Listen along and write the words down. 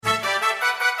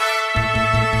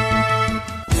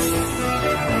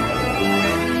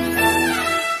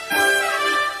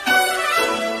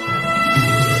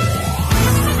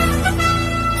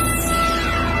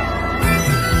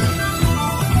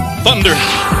Thunder!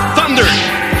 Thunder!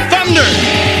 Thunder!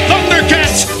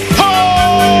 Thundercats! Ho!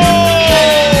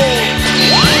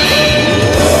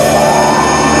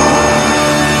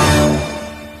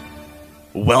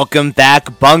 Welcome back,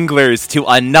 bunglers, to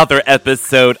another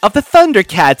episode of the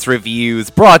Thundercats Reviews,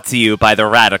 brought to you by the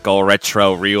Radical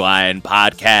Retro Rewind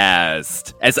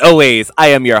podcast. As always, I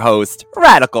am your host,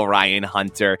 Radical Ryan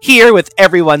Hunter, here with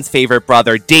everyone's favorite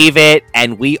brother, David,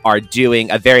 and we are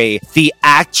doing a very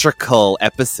theatrical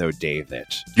episode, David.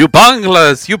 You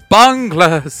bunglers! You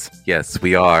bunglers! Yes,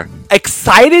 we are.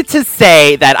 Excited to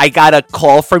say that I got a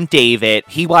call from David.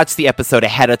 He watched the episode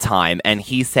ahead of time, and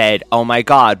he said, oh my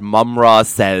god, Mumra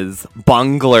says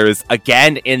bunglers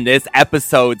again in this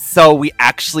episode. So we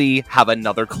actually have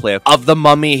another clip of the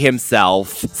mummy himself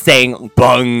saying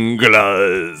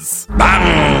bunglers.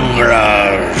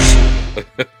 Bunglers!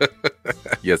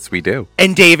 Yes, we do.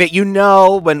 And David, you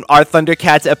know, when our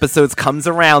Thundercats episodes comes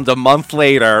around a month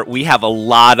later, we have a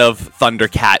lot of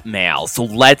Thundercat mail. So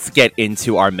let's get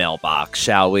into our mailbox,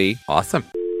 shall we? Awesome.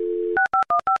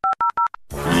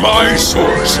 My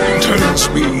source tells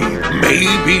me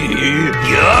maybe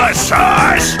your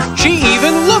source. She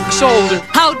even looks older.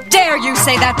 How dare you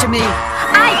say that to me?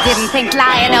 I didn't think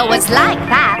Lionel was like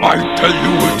that. I tell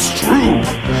you it's true.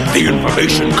 The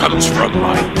information comes from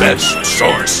my best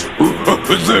source.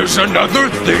 There's another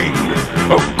thing.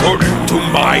 According to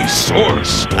my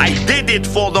source, I did it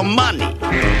for the money.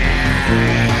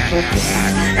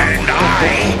 and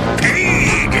I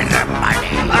paid the money.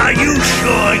 Are you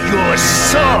sure your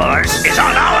source is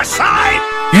on our side?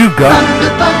 You got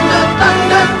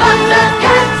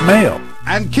mail.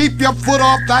 And keep your foot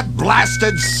off that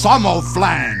blasted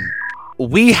Sommoflan.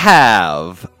 We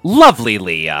have lovely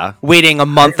Leah waiting a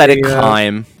month at a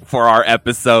time for our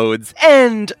episodes,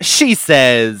 and she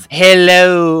says,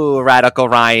 hello, Radical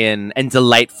Ryan and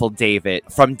delightful David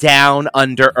from down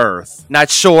under earth. Not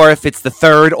sure if it's the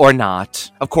third or not.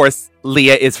 Of course,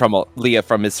 Leah is from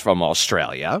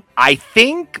Australia. I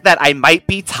think that I might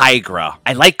be Tigra.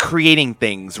 I like creating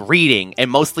things, reading, and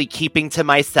mostly keeping to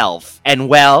myself. And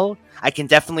well, I can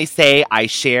definitely say I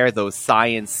share those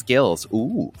science skills.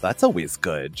 Ooh, that's always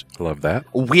good. Love that.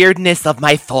 Weirdness of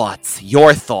my thoughts,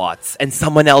 your thoughts, and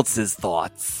someone else's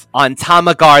thoughts. On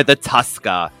Tamagar the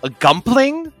Tuska, a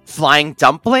gumpling? Flying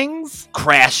dumplings?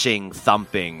 Crashing,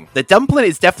 thumping. The dumpling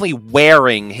is definitely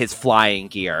wearing his flying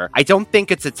gear. I don't think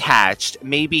it's attached.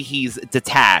 Maybe he's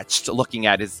detached, looking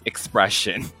at his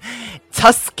expression.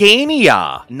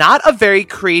 Tuscania. Not a very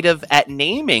creative at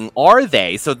naming, are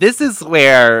they? So this is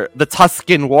where the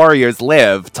Tuscan warriors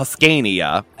live,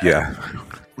 Tuscania. Yeah.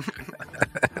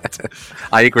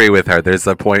 I agree with her. There's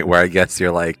a point where I guess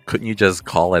you're like, couldn't you just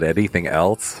call it anything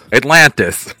else?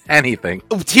 Atlantis. Anything.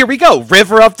 Here we go.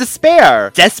 River of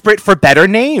Despair. Desperate for better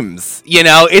names. You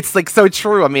know, it's like so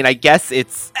true. I mean, I guess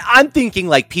I'm thinking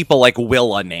like people like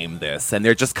Willa name this, and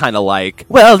they're just kind of like,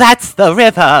 well, that's the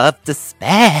River of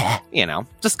Despair. You know,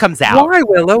 just comes out. Why,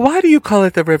 Willow? Why do you call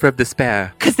it the River of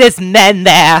Despair? Because there's men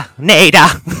there,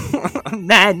 Nada.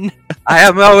 Men. I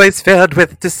am always filled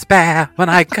with despair when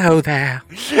I go there.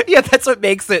 Yeah, that's what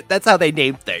makes it. That's how they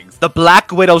name things. The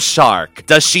Black Widow Shark.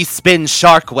 Does she spin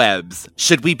shark webs?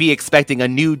 Should we be expecting a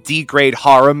new D-grade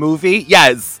horror movie?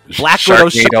 Yes. Black Widow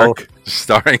Shark.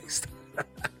 Starring...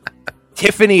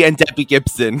 Tiffany and Debbie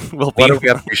Gibson will be... What do we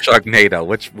have for Sharknado?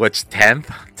 Which 10th?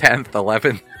 10th?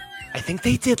 11th? I think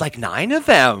they did like 9 of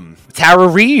them. Tara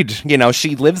Reid, you know,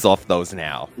 she lives off those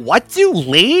now. What do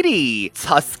lady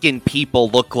Tuscan people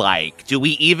look like? Do we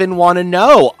even want to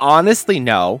know? Honestly,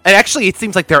 no. And actually, it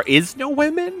seems like there is no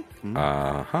women.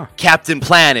 Uh-huh. Captain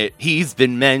Planet, he's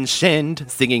been mentioned,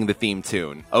 singing the theme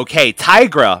tune. Okay,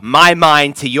 Tigra, my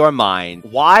mind to your mind.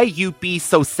 Why you be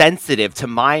so sensitive to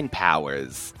mind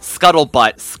powers?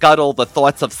 Scuttlebutt, scuttle the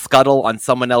thoughts of Scuttle on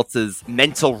someone else's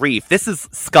mental reef. This is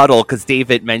Scuttle, because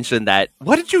David mentioned that.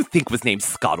 What did you think was named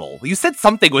Scuttle? You said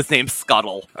something was named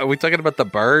Scuttle. Are we talking about the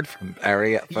bird from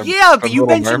Ariel? Yeah, but you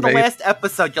mentioned the last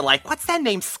episode. You're like, what's that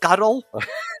name, Scuttle?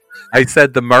 I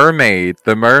said the mermaid.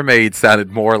 The mermaid sounded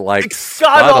more like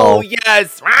Scuttle.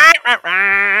 Yes.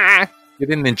 You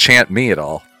didn't enchant me at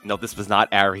all. No, this was not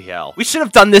Ariel. We should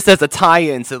have done this as a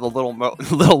tie-in to the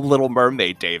Little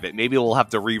Mermaid, David. Maybe we'll have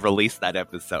to re-release that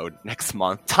episode next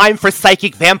month. Time for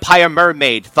Psychic Vampire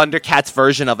Mermaid, Thundercats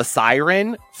version of a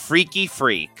siren. Freaky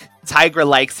Freak. Tigra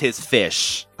likes his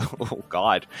fish. Oh,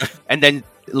 God. And then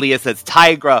Leah says,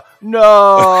 Tigra,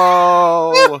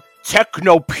 no!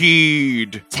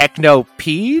 Technopede.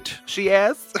 Technopede? She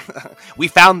asks. We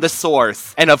found the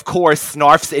source, and of course,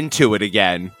 snarfs into it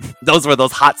again. Those were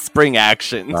those hot spring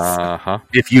actions. Uh-huh.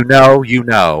 If you know, you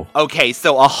know. Okay,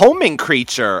 so a homing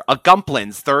creature, a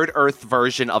Gumplin's third Earth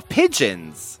version of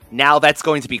pigeons. Now that's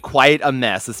going to be quite a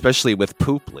mess, especially with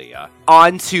poop, Leah.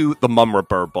 On to the Mumra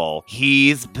Burble.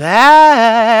 He's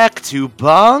back to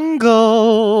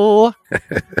bungle.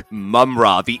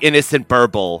 Mumra, the innocent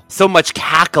Burble. So much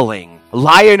cackling.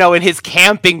 Lion-O and his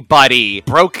camping buddy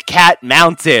broke Cat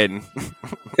Mountain.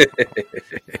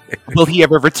 Will he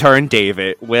ever return,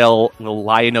 David? Will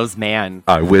Lion-O's man?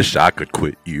 I wish I could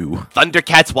quit you.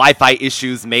 Thundercats Wi-Fi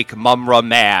issues make Mumra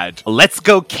mad. Let's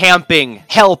go camping.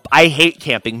 Help, I hate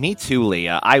camping. Me too,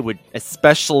 Leah. I would,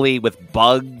 especially with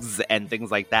bugs and things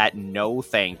like that. No,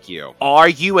 thank you. Are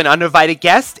you an uninvited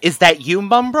guest? Is that you,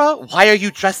 Mumra? Why are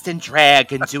you dressed in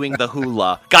drag and doing the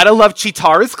hula? Gotta love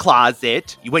Chitara's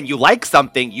closet. When you like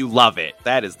something, you love it.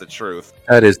 That is the truth.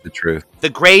 That is the truth. The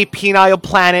gray penile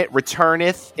planet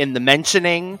returneth in the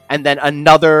mentioning, and then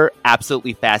another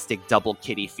absolutely fastic double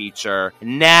kitty feature.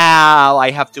 Now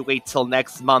I have to wait till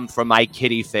next month for my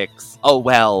kitty fix. Oh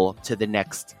well, to the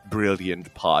next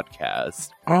brilliant podcast.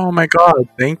 Oh my god,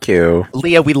 thank you.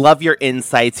 Leah, we love your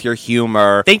insights, your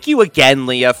humor. Thank you again,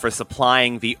 Leah, for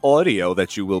supplying the audio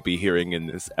that you will be hearing in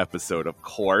this episode, of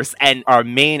course. And our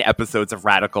main episodes of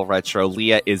Radical Retro,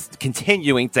 Leah is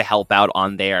continuing to help out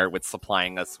on there with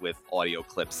supplying us with audio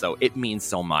clips, so it means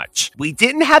so much. We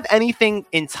didn't have anything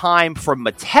in time for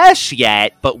Mitesh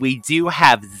yet, but we do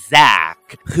have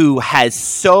Zach, who has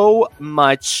so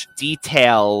much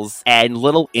details and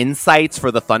little insights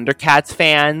for the Thundercats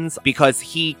fans, because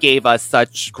he gave us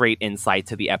such great insight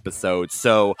to the episode.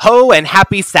 So, ho and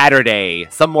happy Saturday.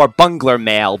 Some more bungler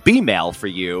mail, B-mail for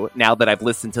you, now that I've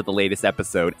listened to the latest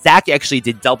episode. Zach actually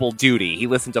did double duty. He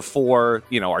listened to 4,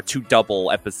 our 2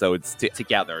 double episodes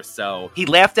together. So, he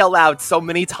laughed out loud so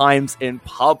many times in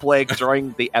public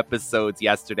during the episodes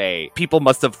yesterday. People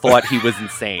must have thought he was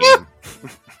insane.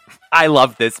 I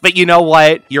love this. But you know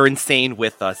what? You're insane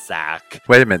with us, Zach.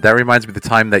 Wait a minute. That reminds me of the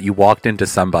time that you walked into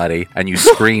somebody and you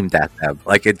screamed at them,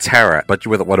 like in terror, but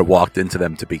you would have walked into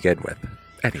them to begin with.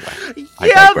 Anyway.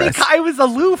 I was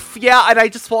aloof. Yeah, and I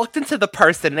just walked into the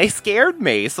person and they scared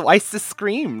me. So I just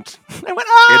screamed. I went,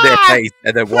 ah! In their face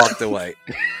and then walked away.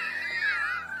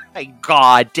 My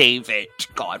God, David.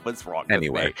 God, what's wrong with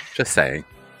me? Just saying.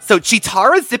 So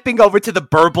Chitara zipping over to the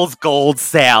Burble's gold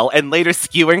sale and later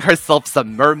skewing herself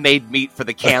some mermaid meat for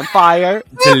the campfire.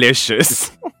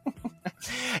 Delicious.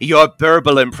 Your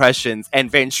Burble impressions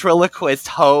and ventriloquist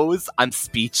hose, I'm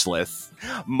speechless.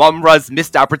 Mumra's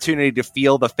missed opportunity to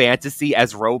feel the fantasy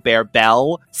as Robert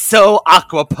Bell, so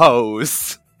aqua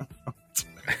pose.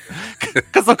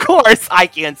 Because, of course, I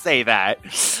can't say that.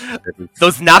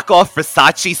 Those knockoff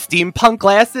Versace steampunk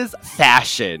glasses,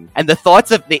 fashion. And the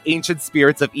thoughts of the ancient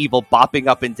spirits of evil bopping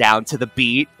up and down to the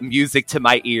beat, music to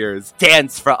my ears.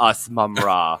 Dance for us,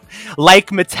 Mumra. Like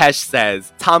Mitesh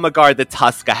says, Tamagar the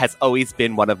Tuska has always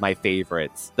been one of my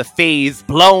favorites. The phase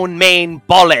blown mane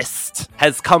ballist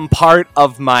has come part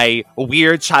of my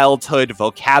weird childhood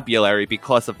vocabulary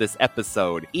because of this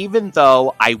episode, even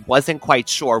though I wasn't quite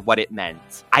sure what it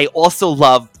meant. I also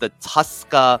love the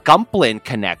Tuska-Gumplin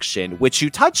connection, which you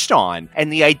touched on,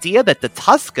 and the idea that the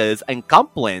Tuskas and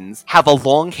Gumplins have a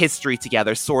long history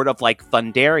together, sort of like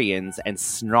Thunderians and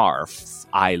Snarfs.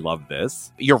 I love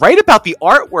this. You're right about the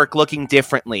artwork looking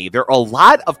differently. There are a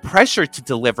lot of pressure to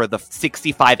deliver the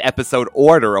 65-episode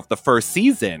order of the first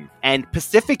season, and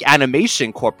Pacific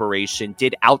Animation Corporation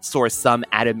did outsource some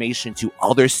animation to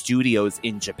other studios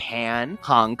in Japan,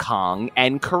 Hong Kong,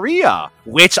 and Korea,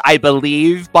 which I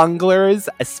believe bunglers,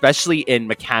 especially in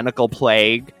Mechanical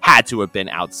Plague, had to have been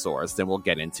outsourced, and we'll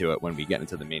get into it when we get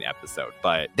into the main episode.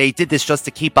 But they did this just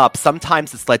to keep up.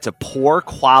 Sometimes this led to poor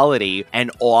quality and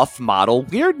off-model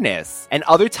weirdness, and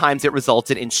other times it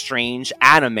resulted in strange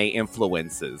anime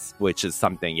influences, which is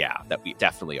something, that we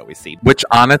definitely always see. Which,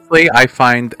 honestly, I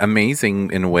find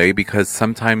amazing in a way, because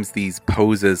sometimes these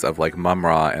poses of, like,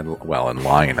 Mumra and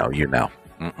Lion-O,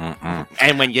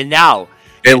 And when you know...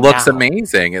 It looks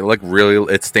amazing.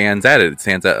 It stands out. It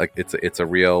stands out like it's a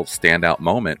real standout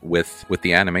moment with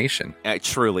the animation.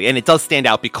 Truly. And it does stand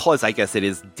out because I guess it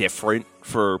is different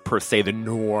for, per se, the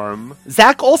norm.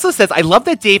 Zach also says, I love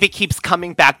that David keeps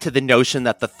coming back to the notion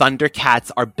that the Thundercats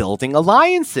are building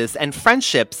alliances and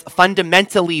friendships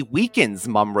fundamentally weakens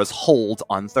Mumra's hold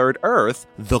on Third Earth.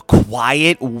 The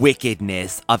quiet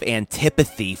wickedness of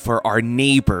antipathy for our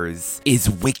neighbors is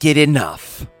wicked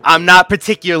enough. I'm not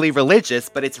particularly religious,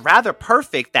 but it's rather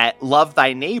perfect that love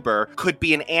thy neighbor could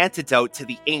be an antidote to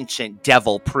the ancient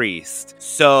devil priest.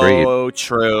 So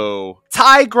true.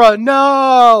 Tigra,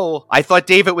 no! I thought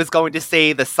David was going to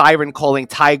say the siren calling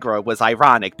Tigra was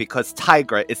ironic because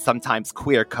Tigra is sometimes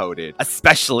queer-coded,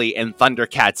 especially in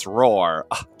Thundercats Roar.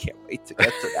 Oh, can't wait to get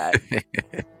to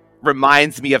that.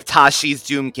 Reminds me of Tashi's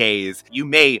Doom Gaze. You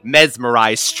may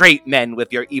mesmerize straight men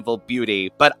with your evil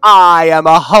beauty, but I am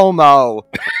a homo.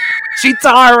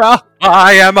 Chitara!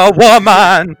 I am a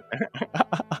woman!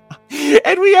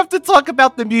 And we have to talk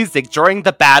about the music. During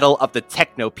the Battle of the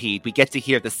Technopede, we get to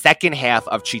hear the second half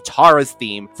of Chitara's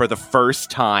theme for the first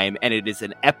time, and it is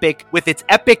an epic, with its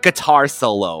epic guitar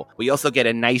solo. We also get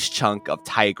a nice chunk of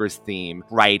Tiger's theme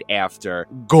right after.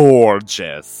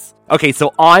 Gorgeous. Okay,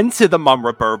 so on to the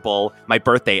Mumra Burble, my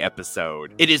birthday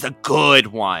episode. It is a good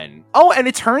one. Oh, and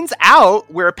it turns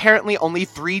out we're apparently only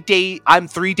 3 days... I'm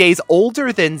 3 days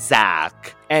older than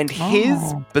Zach. And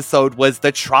his episode was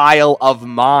The Trial of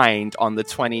Mind on the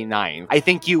 29th. I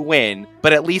think you win,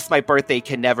 but at least my birthday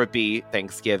can never be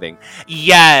Thanksgiving.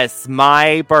 Yes,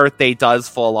 my birthday does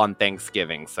fall on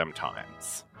Thanksgiving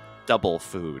sometimes. Double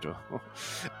food.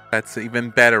 That's an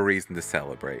even better reason to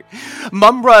celebrate.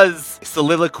 Mumra's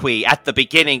soliloquy at the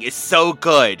beginning is so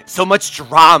good. So much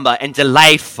drama and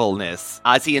delightfulness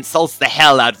as he insults the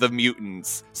hell out of the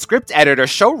mutants. Script editor,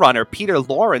 showrunner Peter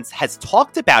Lawrence has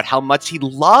talked about how much he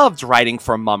loved writing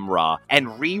for Mumra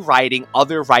and rewriting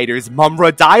other writers'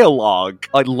 Mumra dialogue.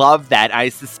 I love that. I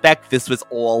suspect this was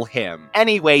all him.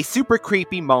 Anyway, super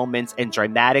creepy moments and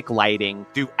dramatic lighting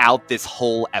throughout this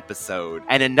whole episode.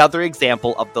 And another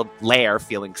example of the lair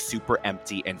feeling super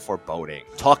empty and foreboding.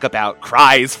 Talk about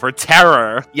cries for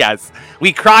terror. Yes,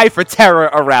 we cry for terror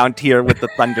around here with the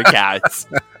Thundercats.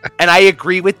 And I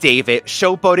agree with David,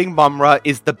 showboating Mumra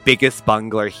is the biggest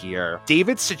bungler here.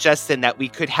 David's suggestion that we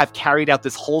could have carried out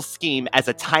this whole scheme as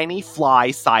a tiny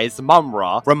fly-sized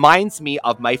Mumra reminds me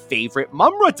of my favorite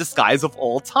Mumra disguise of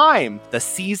all time, the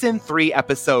Season 3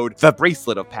 episode, The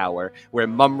Bracelet of Power, where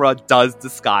Mumra does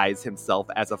disguise himself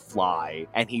as a fly,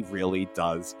 and he really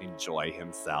does enjoy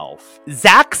himself.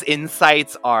 Zach's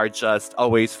insights are just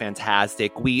always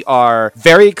fantastic. We are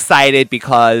very excited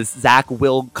because Zach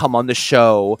will come on the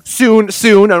show soon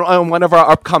on one of our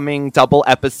upcoming double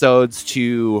episodes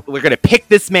we're going to pick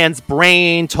this man's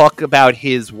brain, talk about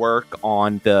his work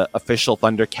on the official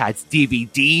Thundercats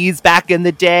DVDs back in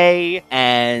the day,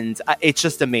 and it's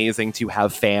just amazing to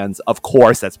have fans, of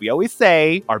course, as we always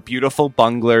say, our beautiful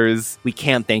bunglers. We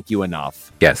can't thank you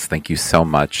enough. Yes, thank you so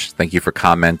much. Thank you for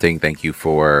commenting. Thank you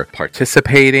for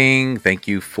participating. Thank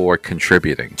you for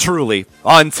contributing. Truly.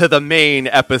 On to the main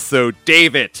episode,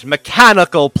 David,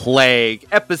 Mechanical Plague,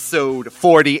 episode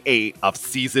 48 of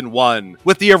season 1,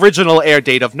 with the original air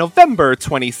date of November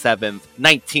 27th,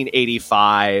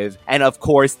 1985. And of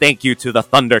course, thank you to the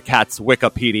Thundercats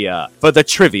Wikipedia for the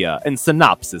trivia and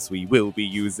synopsis we will be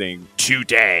using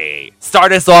today.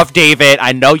 Start us off, David.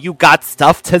 I know you got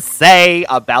stuff to say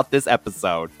about this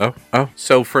episode. Oh.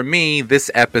 So for me, this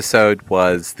episode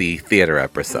was the theater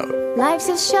episode. Life's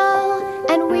a show,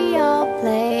 and we all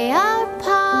play our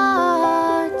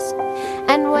parts.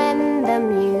 And when the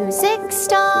music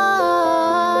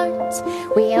starts,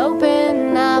 we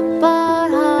open up our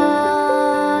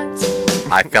hearts.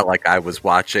 I felt like I was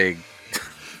watching...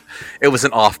 It was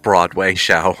an off-Broadway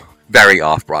show. Very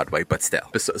off-Broadway, but still.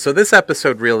 So this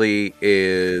episode really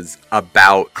is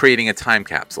about creating a time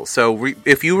capsule. So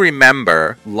if you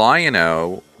remember,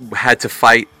 Lion-O had to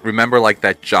fight, remember, like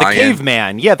that giant... The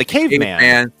caveman. Yeah, the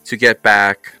caveman. To get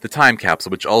back the time capsule,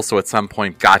 which also at some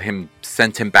point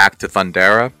sent him back to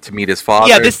Thundera to meet his father.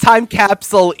 Yeah, this time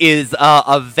capsule is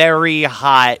a very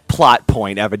hot plot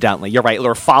point, evidently. You're right,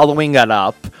 we're following it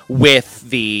up with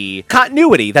the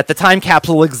continuity that the time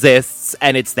capsule exists,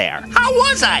 and it's there. How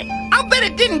was I? I'll bet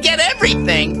it didn't get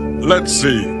everything. Let's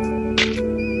see.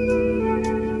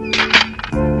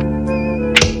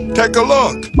 Take a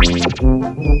look.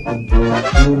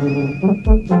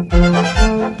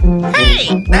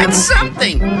 Hey, that's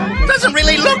something. Doesn't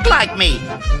really look like me,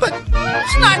 but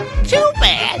it's not too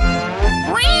bad.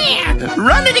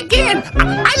 Run it again.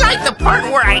 I like the part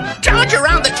where I dodge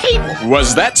around the table.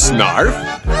 Was that Snarf?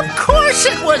 Of course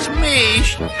it was me.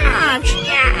 Snarf.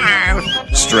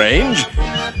 Strange.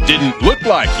 Didn't look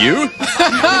like you.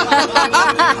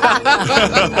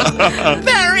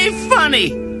 Very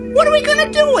funny. What are we gonna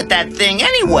do with that thing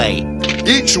anyway?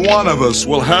 Each one of us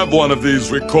will have one of these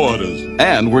recorders.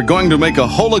 And we're going to make a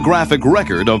holographic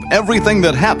record of everything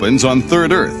that happens on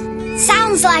Third Earth.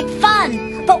 Sounds like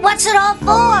fun, but what's it all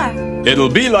for? It'll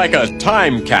be like a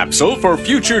time capsule for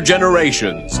future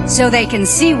generations. So they can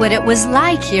see what it was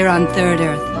like here on Third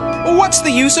Earth. What's the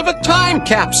use of a time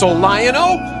capsule,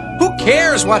 Lion-O? Who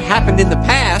cares what happened in the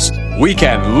past? We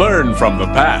can learn from the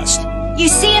past. You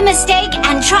see a mistake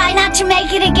and try not to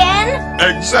make it again?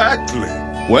 Exactly.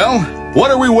 Well, what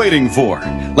are we waiting for?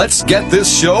 Let's get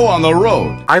this show on the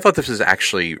road. I thought this was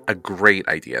actually a great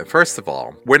idea. First of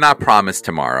all, we're not promised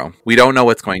tomorrow. We don't know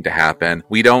what's going to happen.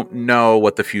 We don't know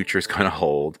what the future is going to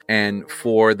hold. And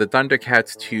for the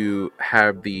Thundercats to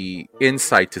have the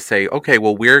insight to say, okay,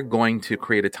 well, we're going to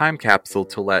create a time capsule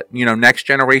to let, next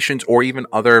generations or even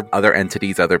other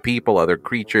entities, other people, other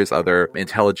creatures, other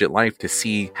intelligent life to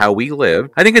see how we live.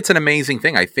 I think it's an amazing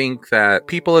thing. I think that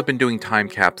people have been doing time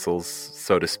capsules,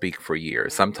 so to speak, for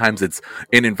years. Sometimes it's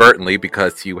inadvertently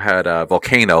because you had a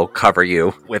volcano cover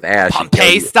you with ash.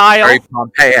 Pompeii style. Very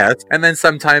Pompeii-esque. And then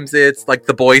sometimes it's like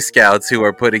the Boy Scouts who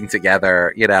are putting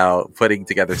together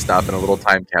stuff in a little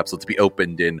time capsule to be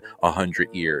opened in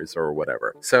 100 years or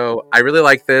whatever. So I really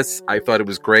like this. I thought it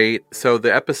was great. So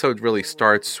the episode really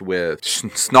starts with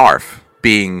Snarf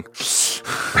being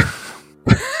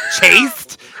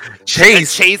chased.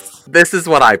 This is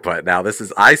what I put. Now,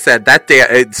 I said that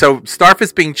day. So Snarf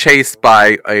is being chased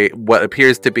by what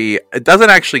appears to be. It doesn't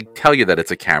actually tell you that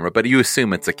it's a camera, but you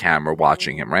assume it's a camera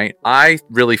watching him, right? I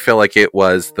really feel like it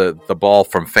was the ball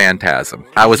from Phantasm.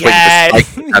 I was waiting to spike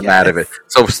him out of it.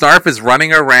 So Snarf is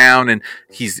running around and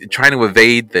he's trying to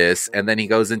evade this, and then he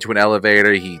goes into an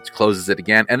elevator. He closes it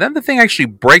again, and then the thing actually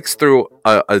breaks through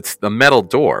a metal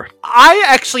door. I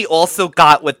actually also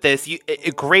got with this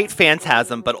a great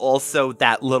Phantasm, but also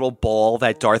that little ball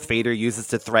that Darth Vader uses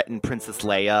to threaten Princess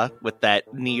Leia with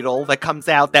that needle that comes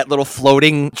out, that little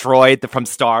floating droid from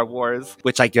Star Wars,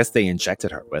 which I guess they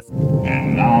injected her with.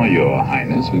 And now, Your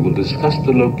Highness, we will discuss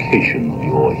the location of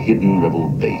your hidden rebel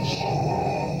base.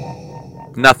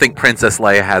 Nothing Princess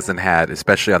Leia hasn't had,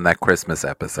 especially on that Christmas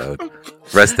episode.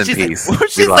 Rest in peace.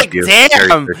 She's like,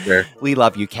 damn. We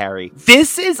love you, Carrie.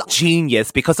 This is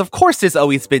genius because, of course, there's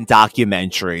always been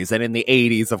documentaries. And in the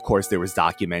 80s, of course, there was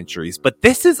documentaries. But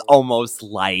this is almost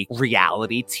like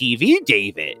reality TV,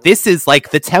 David. This is like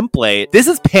the template. This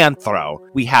is Panthro.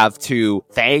 We have to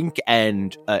thank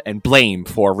and blame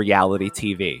for reality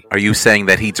TV. Are you saying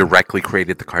that he directly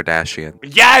created the Kardashian?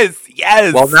 Yes.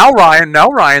 Well, no,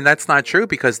 Ryan, that's not true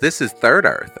because this is Third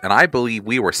Earth. And I believe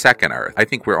we were Second Earth. I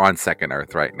think we're on Second Earth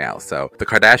right now. So the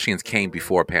Kardashians came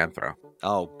before Panthro.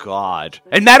 Oh, God.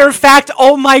 And matter of fact,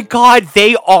 oh my God,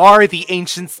 they are the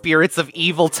ancient spirits of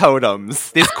evil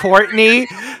totems. This Courtney,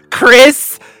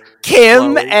 Chris,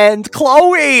 Kim, and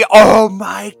Chloe. Oh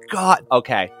my God.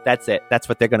 Okay, that's it. That's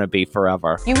what they're going to be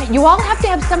forever. You all have to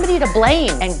have somebody to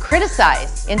blame and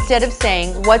criticize instead of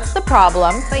saying, what's the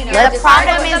problem? The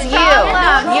problem is you.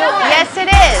 Yes, it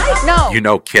is. No. You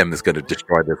know Kim is going to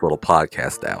destroy this little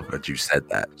podcast now, but you said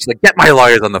that. She's like, get my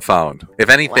lawyers on the phone. If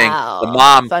anything,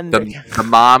 the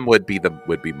mom would be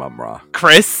Mum Ra.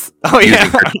 Chris? Oh,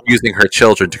 yeah. Using her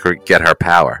children to get her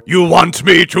power. You want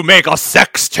me to make a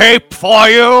sex tape for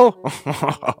you?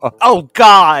 Oh,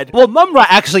 God. Well, Mum Ra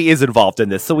actually is involved in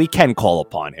this, so we can call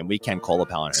upon him.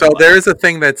 So there is a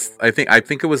thing that's, I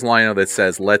think it was Lionel that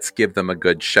says, let's give them a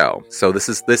good show. So this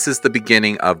is the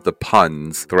beginning of the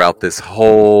puns throughout this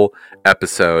whole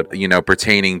episode,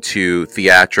 pertaining to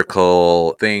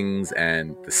theatrical things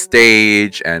and the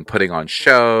stage and putting on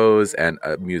shows and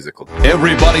a musical.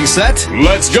 Everybody set?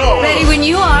 Let's go! Ready when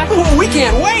you are. Well, we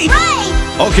can't wait!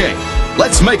 Right! Okay,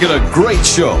 let's make it a great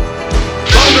show.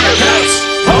 Thundercats!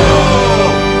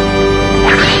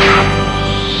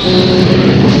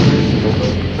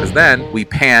 Because then we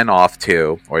pan off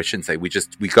to, or I shouldn't say, we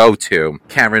go to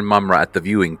Cameron Mumra at the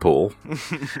viewing pool.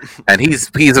 And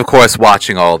he's of course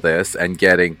watching all this and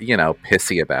getting,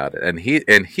 pissy about it. And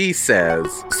he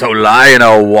says, so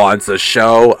Lionel wants a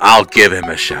show, I'll give him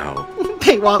a show.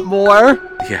 They want more?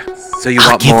 Yeah. So you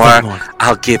want more?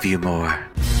 I'll give you more.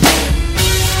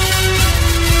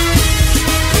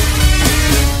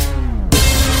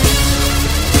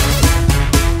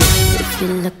 If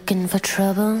you're looking for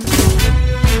trouble,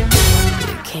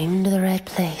 you came to the right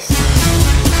place.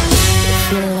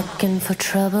 If you're looking for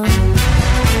trouble,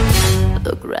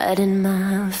 look right in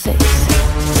my face.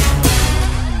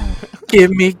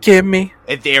 Give me.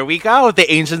 And there we go. The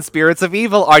ancient spirits of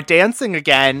evil are dancing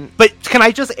again. But can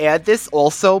I just add this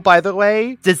also, by the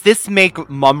way? Does this make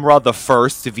Mumra the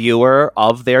first viewer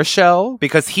of their show?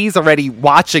 Because he's already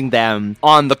watching them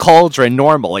on the Cauldron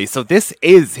normally. So this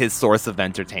is his source of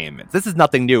entertainment. This is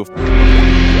nothing new. So,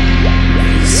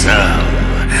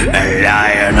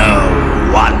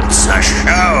 Lionel wants a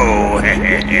show.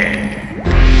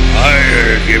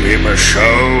 I'll give him a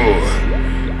show.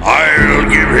 I'll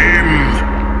give him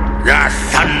the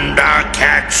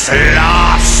Thundercats'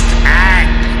 last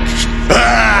act.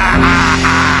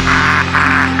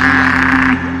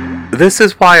 This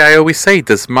is why I always say,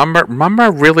 does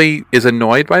Mumra really is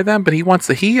annoyed by them? But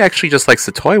he actually just likes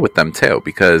to toy with them too,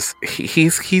 because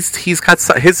he's got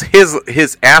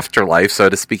his afterlife, so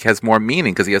to speak, has more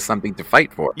meaning because he has something to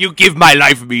fight for. You give my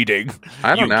life meaning.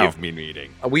 I don't know. You give me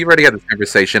meaning. We already had this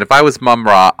conversation. If I was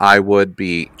Mumra, I would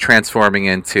be transforming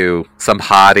into some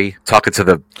hottie, talking to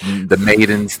the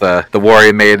maidens, the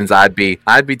warrior maidens. I'd be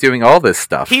doing all this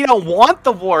stuff. He don't want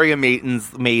the warrior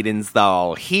maidens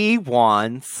though. He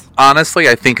wants. Honestly,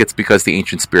 I think it's because the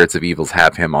ancient spirits of evils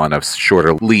have him on a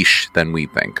shorter leash than we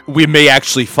think. We may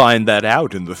actually find that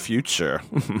out in the future.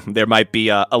 There might be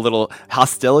a little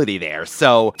hostility there.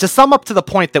 So, to sum up to the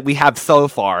point that we have so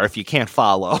far, if you can't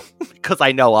follow, because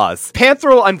I know us,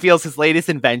 Panthro unveils his latest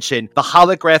invention, the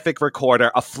holographic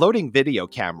recorder, a floating video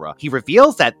camera. He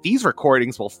reveals that these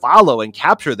recordings will follow and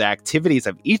capture the activities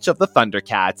of each of the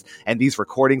Thundercats, and these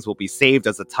recordings will be saved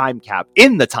as a time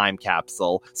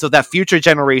capsule, so that future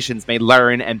generations may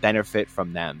learn and benefit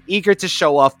from them. Eager to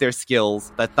show off their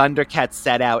skills, the Thundercats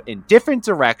set out in different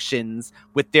directions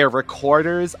with their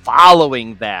recorders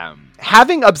following them.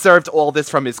 Having observed all this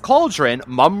from his cauldron,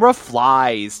 Mumra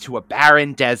flies to a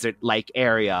barren desert-like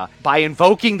area by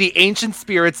invoking the ancient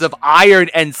spirits of iron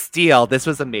and steel. This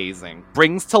was amazing.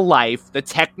 Brings to life the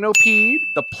Technopede,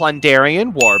 the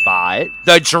Plundarian Warbot,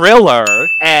 the Driller,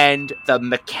 and the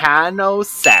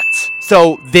Mechanosect.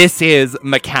 So this is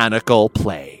Mechanical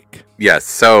Plague. Yes,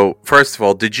 so first of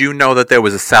all, did you know that there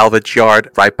was a salvage yard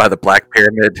right by the Black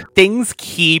Pyramid? Things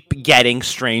keep getting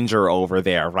stranger over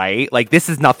there, right? Like, this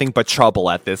is nothing but trouble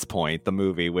at this point, the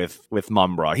movie with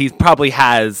Mumra. He probably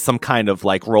has some kind of,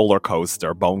 like, roller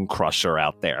coaster, bone crusher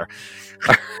out there.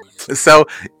 So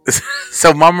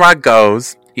Mumra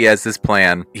goes, he has this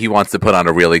plan, he wants to put on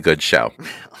a really good show.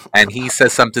 And he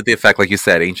says something to the effect, like you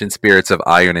said, ancient spirits of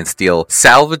iron and steel,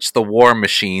 salvage the war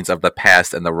machines of the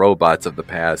past and the robots of the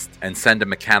past, and send a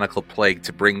mechanical plague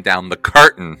to bring down the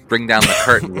curtain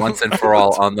once and for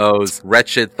all on those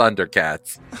wretched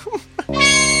Thundercats.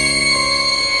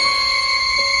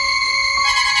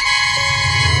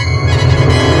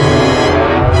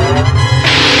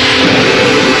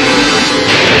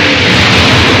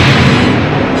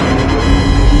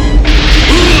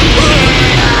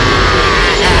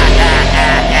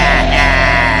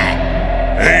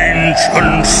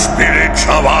 Ancient spirits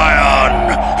of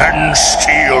iron and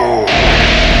steel,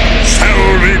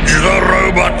 salvage the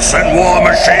robots and war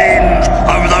machines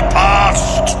of the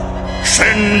past.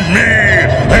 Send me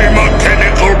a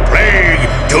mechanical plague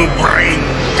to bring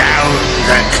down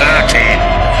the curtain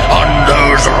on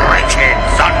those wretched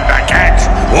Thundercats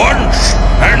once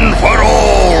and for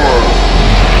all.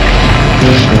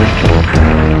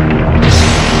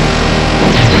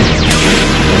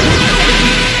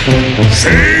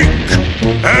 Seek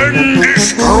and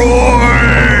destroy!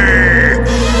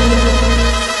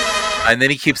 And then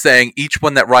he keeps saying, each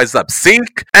one that rises up,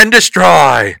 seek and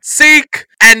destroy! Seek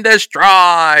and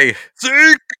destroy!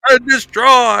 Seek and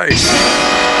destroy!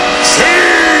 Seek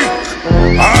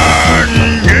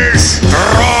and destroy!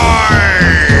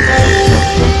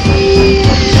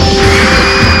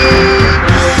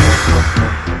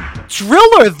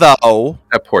 Driller, though...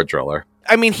 That poor Driller.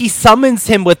 I mean, he summons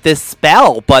him with this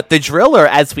spell, but the Driller,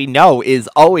 as we know, is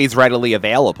always readily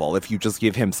available if you just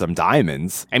give him some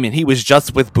diamonds. I mean, he was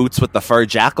just with Boots with the Fur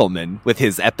Jackalman with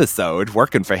his episode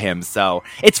working for him, so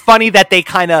it's funny that they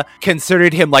kind of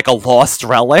considered him like a lost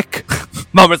relic.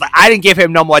 Mumra's like, I didn't give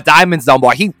him no more diamonds no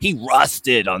more. He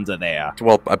rusted under there.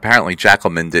 Well, apparently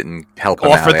Jackalman didn't help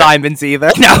him out. Or for diamonds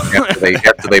either. No.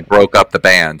 after they broke up the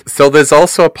band. So there's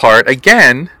also a part,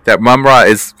 again, that Mumra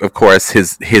is, of course,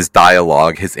 his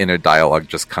dialogue, his inner dialogue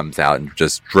just comes out and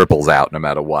just dribbles out no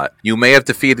matter what. You may have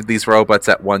defeated these robots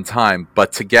at one time,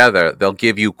 but together they'll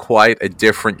give you quite a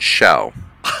different show.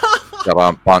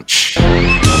 Bunch.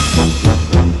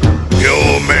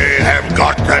 You may have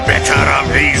got the better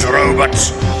of these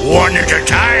robots one at a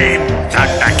time,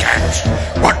 Thundercats,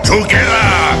 but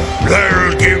together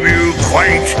they'll give you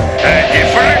quite a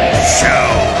different show.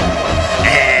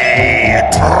 A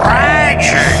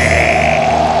tragedy.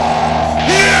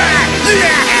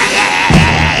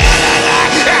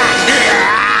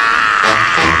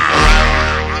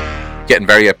 Getting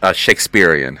very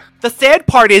Shakespearean. The sad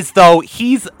part is, though,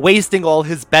 he's wasting all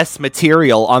his best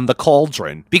material on the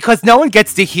cauldron, because no one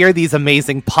gets to hear these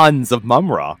amazing puns of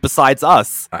Mumra, besides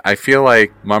us. I feel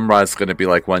like Mumra is going to be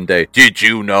like one day, did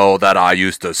you know that I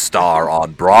used to star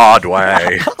on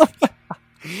Broadway?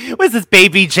 Was this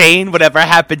Baby Jane? Whatever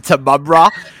happened to Mumra?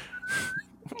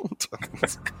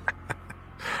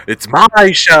 It's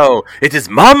my show. It is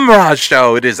Mumra's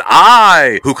show. It is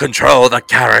I who control the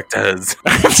characters.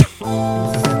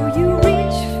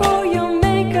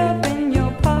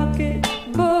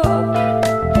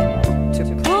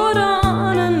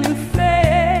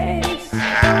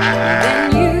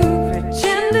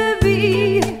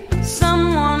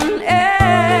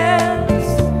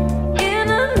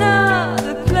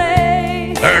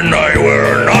 And I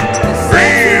will not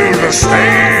leave the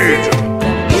stage.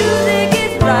 Music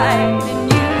is bright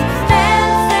and you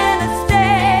stand center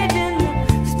stage in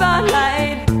the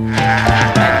spotlight.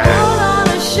 Put on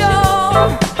a show,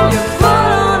 you put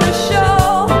on a show.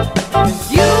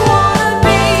 'Cause you wanna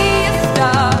be a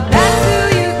star, that's who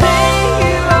you think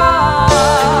you are.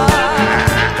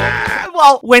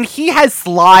 Well, when he has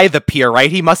Slythe appear,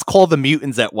 right, he must call the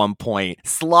mutants at one point.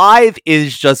 Slythe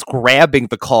is just grabbing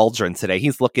the cauldron today.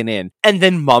 He's looking in. And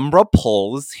then Mumra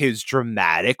pulls his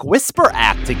dramatic whisper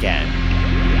act again.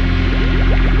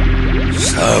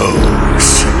 So,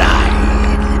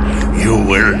 Slythe, you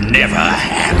will never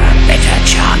have a better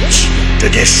chance to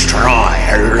destroy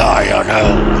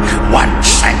Lionel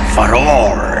once and for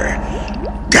all.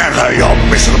 Gather your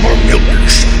miserable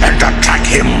mutants and attack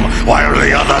him while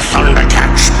the other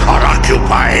Thundercats are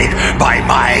occupied by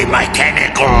my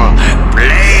mechanical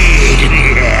blade.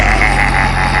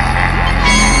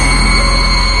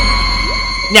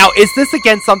 Now, is this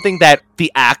again something that the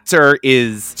actor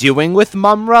is doing with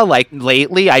Mumra? Like,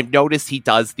 lately, I've noticed he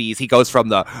does these. He goes from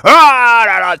the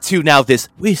to now this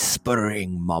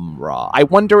whispering Mumra. I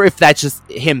wonder if that's just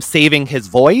him saving his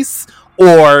voice,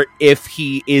 or if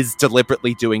he is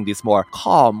deliberately doing these more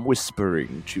calm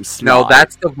whispering to Slythe. No,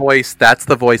 that's the voice. That's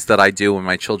the voice that I do when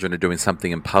my children are doing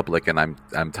something in public, and I'm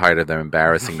tired of them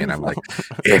embarrassing me. And I'm like,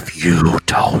 if you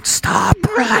don't stop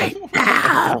right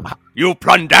now, you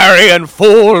Plundarian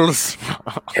fools!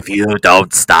 if you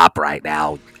don't stop right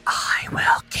now, I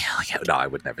will kill you. No, I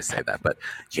would never say that, but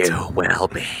you will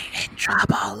be in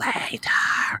trouble later.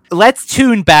 Let's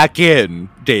tune back in,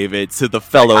 David, to the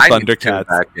fellow Thundercats.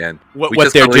 Back in.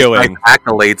 What they're doing.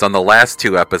 Accolades on the last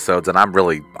 2 episodes, and I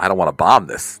don't want to bomb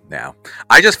this now.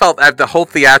 I just felt the whole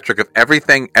theatric of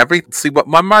everything. See, what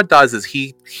Mumra does is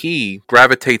he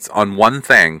gravitates on one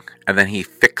thing, and then he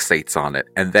fixates on it,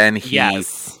 and then he...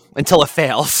 Yes, until it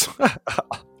fails.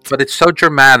 But it's so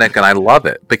dramatic, and I love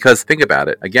it. Because think about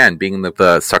it. Again, being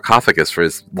the sarcophagus for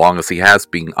as long as he has,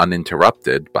 being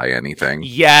uninterrupted by anything.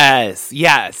 Yes.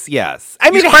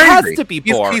 I mean, it has to be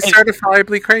boring. He's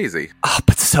certifiably crazy. Oh,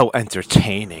 but so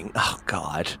entertaining. Oh,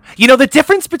 God. You know, the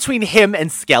difference between him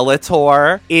and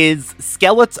Skeletor is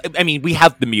I mean, we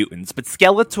have the mutants, but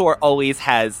Skeletor always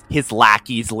has his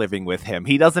lackeys living with him.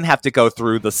 He doesn't have to go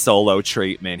through the solo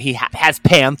treatment. He has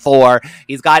Panther.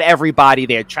 He's got everybody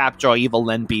there. Trapjaw, Evil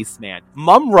Len, Beastman.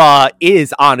 Mumra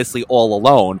is honestly all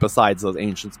alone, besides those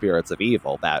ancient spirits of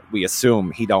evil that we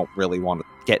assume he don't really want to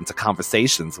get into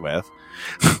conversations with.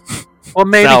 Well,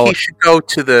 maybe he should go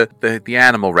to the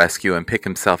animal rescue and pick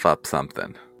himself up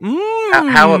something.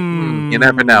 You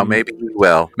never know. Maybe he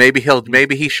will. Maybe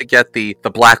he should get the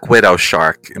Black Widow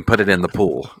shark and put it in the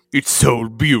pool. It's so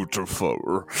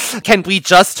beautiful. Can we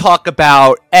just talk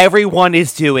about everyone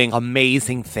is doing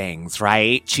amazing things,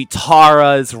 right?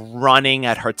 Chitara's running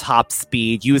at her top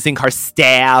speed, using her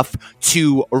staff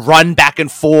to run back and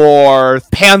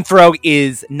forth. Panthro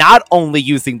is not only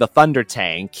using the Thunder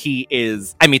Tank, he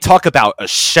is, I mean, talk about a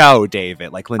show,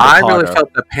 David, like Linda Carter. Really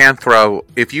felt that Panthro,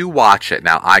 if you watch it,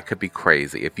 now I could be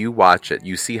crazy. If you watch it,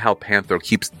 you see how Panthro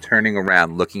keeps turning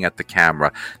around, looking at the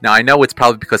camera. Now, I know it's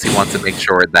probably because he wants to make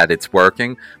sure that it's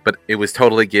working, but it was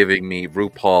totally giving me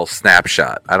RuPaul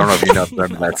Snapshot. I don't know if you know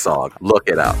that song. Look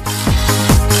it up.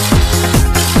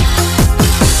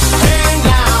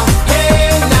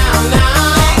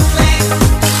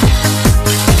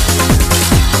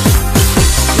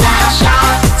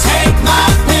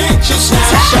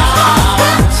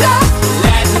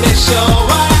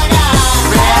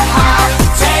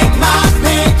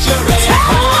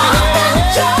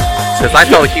 Because I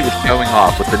felt like he was showing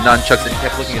off with the nunchucks and he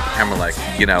kept looking at the camera like,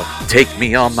 you know, take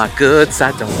me on my good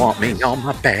side, don't want me on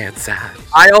my bad side.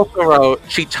 I also wrote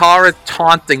Chitara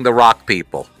taunting the rock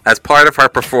people. As part of her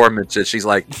performances, she's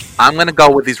like, I'm going to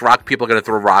go with these rock people, are going to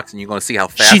throw rocks, and you're going to see how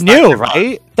fast she knew,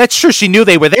 right? That's true. She knew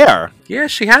they were there. Yeah,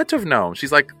 she had to have known.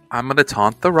 She's like, I'm going to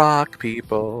taunt the rock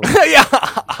people. Yeah.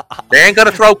 They ain't going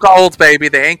to throw gold, baby.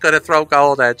 They ain't going to throw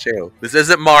gold at you. This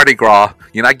isn't Mardi Gras.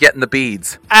 You're not getting the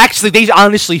beads. Actually, they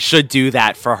honestly should do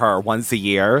that for her once a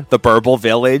year. The Burble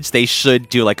Village, they should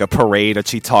do like a parade, a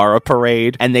Chitara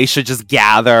parade, and they should just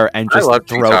gather and just throw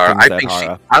Chitara. things I think at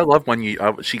her. I love when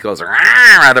she goes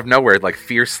out of nowhere, like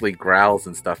fiercely growls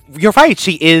and stuff. You're right,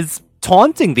 she is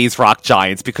taunting these rock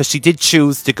giants because she did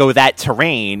choose to go that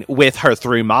terrain with her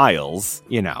 3 miles,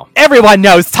 you know. Everyone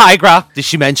knows Tigra. Did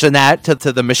she mention that to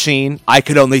the machine? I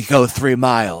could only go 3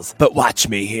 miles, but watch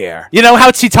me here. You know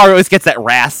how Chitara always gets that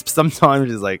rasp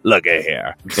sometimes? She's like, look at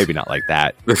here. Maybe not like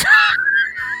that.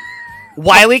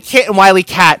 Wily Kit and Wily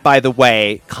Cat, by the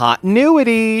way,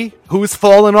 continuity. Who's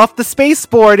fallen off the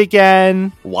spaceport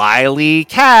again? Wily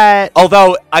Cat.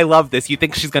 Although, I love this. You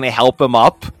think she's going to help him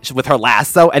up with her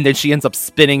lasso, and then she ends up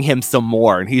spinning him some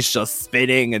more, and he's just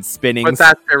spinning and spinning. But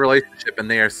that's their relationship, and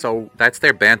that's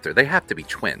their banter. They have to be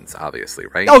twins, obviously,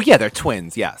 right? Oh, yeah, they're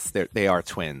twins. Yes, they are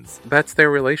twins. That's their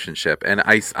relationship, and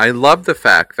I love the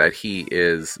fact that he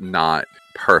is not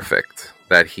perfect,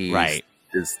 that he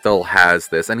still has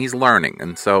this, and he's learning.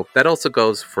 And so that also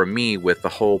goes for me with the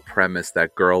whole premise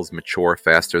that girls mature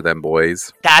faster than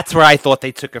boys. That's where I thought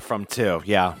they took it from too.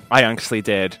 Yeah, I honestly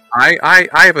did. I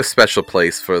have a special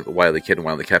place for the Wily Kid and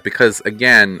Wily Cat because,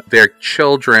 again, they're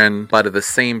children, but at the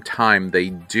same time,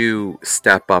 they do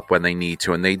step up when they need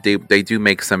to, and they do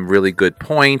make some really good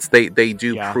points. They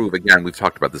do prove, again, we've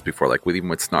talked about this before, like even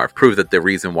with Snarf, prove that the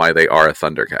reason why they are a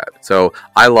Thundercat. So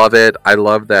I love it. I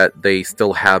love that they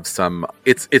still have some.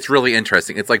 It's really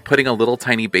interesting. It's like putting a little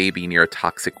tiny baby near a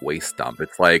toxic waste dump.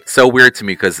 It's like so weird to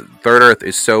me because Third Earth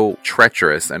is so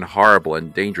treacherous and horrible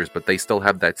and dangerous, but they still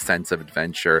have that sense of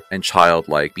adventure and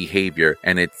childlike behavior,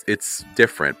 and it's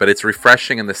different, but it's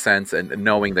refreshing in the sense and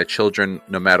knowing that children,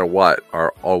 no matter what,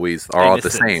 are all the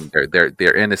same.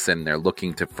 They're innocent. And they're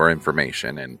looking for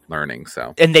information and learning.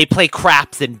 So, and they play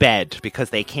craps in bed because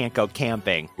they can't go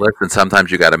camping. Listen, sometimes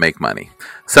you got to make money.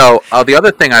 So the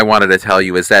other thing I wanted to tell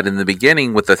you is that in the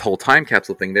beginning with the whole time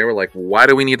capsule thing, they were like, why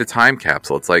do we need a time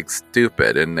capsule? It's like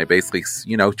stupid. And they basically,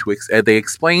 they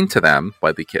explained to them,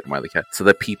 Wily Kit and Wily Cat, so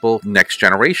that people, next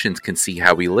generations, can see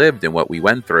how we lived and what we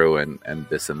went through and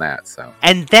this and that. So,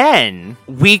 and then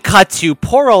we cut to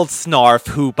poor old Snarf,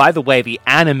 who, by the way, the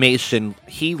animation,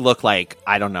 he looked like,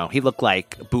 I don't know, he looked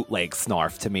like bootleg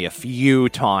Snarf to me a few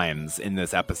times in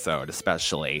this episode,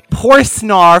 especially. Poor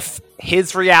Snarf.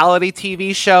 His reality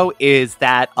TV show is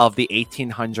that of the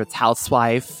 1800s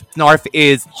housewife. Snarf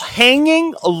is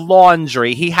hanging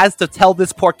laundry. He has to tell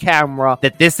this poor camera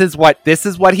that this is what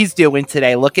he's doing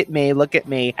today. Look at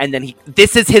me. And then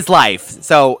this is his life.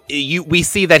 So we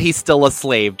see that he's still a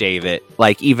slave, David.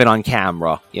 Like even on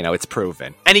camera, it's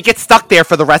proven. And he gets stuck there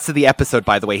for the rest of the episode,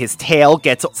 by the way. His tail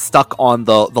gets stuck on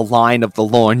the line of the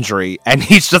laundry, and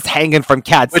he's just hanging from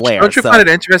Cat's lair. Don't you find it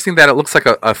interesting that it looks like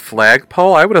a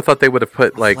flagpole? I would have thought they would have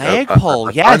put like a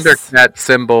Thundercat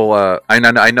symbol.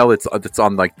 I know it's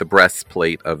on like the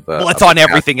breastplate of the. Well, it's on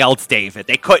everything else, David.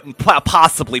 They couldn't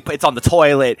possibly put. It's on the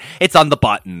toilet. It's on the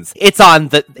buttons. It's on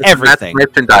everything. That's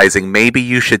merchandising. Maybe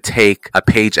you should take a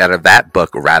page out of that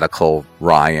book, Radical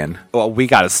Ryan. Well, we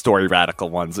got a story, Radical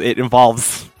Ones. It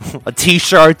involves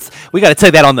T-shirts. We got to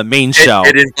take that on the main show.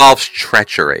 It involves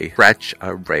treachery.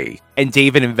 And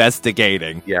David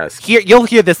investigating. Yes. You'll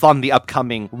hear this on the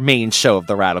upcoming main show of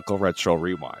the Radical Retro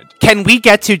Rewind. Can we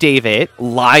get to, David,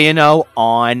 Lion-O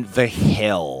on the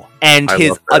hill? And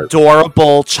his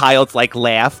adorable childlike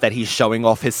laugh that he's showing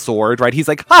off his sword, right? He's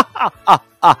like, ha, ha, ha,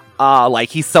 ha, ha. Like,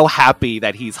 he's so happy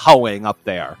that he's hoeing up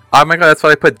there. Oh my god, that's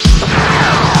what I put.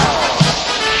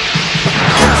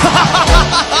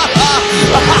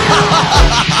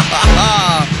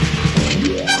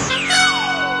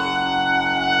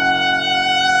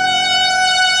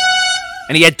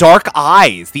 And he had dark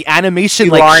eyes. The animation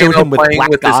showed him with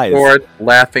black eyes. His sword,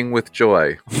 laughing with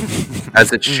joy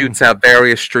as it shoots out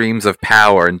various streams of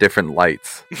power in different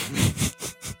lights.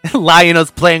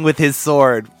 Lion-O's playing with his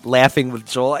sword, laughing with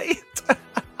joy.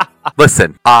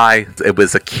 Listen, it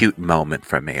was a cute moment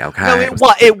for me, okay?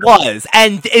 No, it was.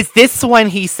 And is this when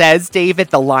he says, David,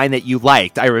 the line that you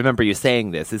liked? I remember you saying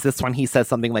this. Is this when he says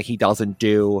something like he doesn't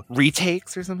do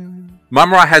retakes or something?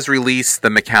 Mum-Ra has released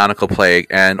the mechanical plague,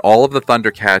 and all of the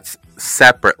Thundercats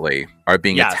separately are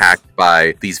being attacked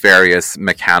by these various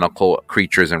mechanical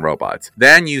creatures and robots.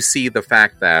 Then you see the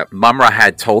fact that Mum-Ra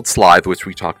had told Slythe, which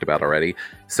we talked about already,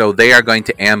 so they are going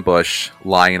to ambush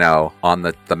Lion-O on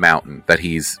the mountain that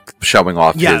he's showing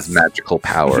off his magical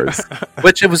powers.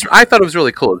 Which I thought it was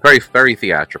really cool. It's very, very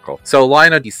theatrical. So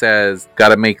Lion-O, he says,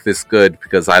 gotta make this good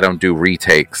because I don't do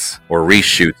retakes or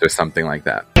reshoots or something like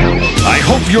that. I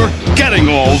hope you're getting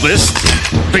all this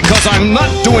because I'm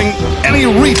not doing any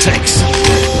retakes.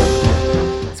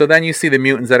 So then you see the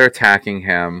mutants that are attacking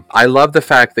him. I love the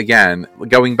fact, again,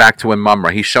 going back to when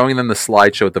Mumra, he's showing them the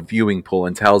slideshow at the viewing pool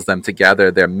and tells them to gather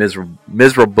their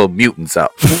miserable mutants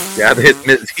up.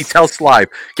 He tells Slive,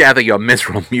 gather your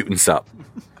miserable mutants up.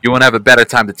 You won't have a better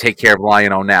time to take care of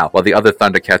Lion-O now, while the other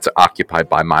Thundercats are occupied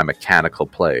by my mechanical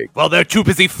plague. Well, they're too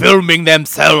busy filming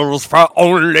themselves for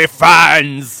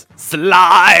OnlyFans.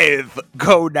 Slive,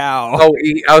 go now.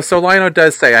 So Lion-O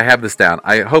does say, I have this down.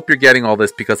 I hope you're getting all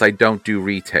this because I don't do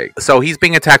retake. So he's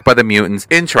being attacked by the mutants.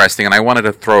 Interesting, and I wanted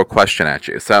to throw a question at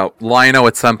you. So Lion-O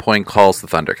at some point calls the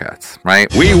Thundercats,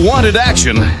 right? We wanted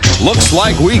action. Looks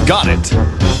like we got it.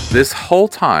 This whole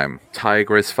time,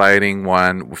 Tiger is fighting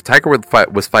one. Tiger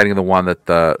was fighting the one that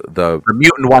the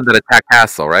mutant one that attacked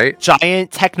Castle, right? Giant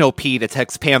Technopede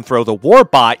attacks Panthro. The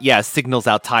Warbot, signals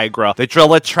out Tigra. The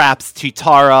Drilla traps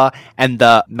Chitara, and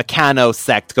the Meccano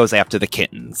sect goes after the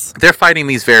kittens. They're fighting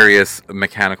these various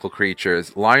mechanical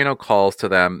creatures. Lion-O calls to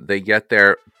them. They get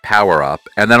their power up,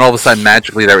 and then all of a sudden,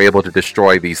 magically, they're able to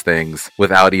destroy these things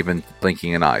without even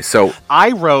blinking an eye. So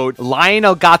I wrote,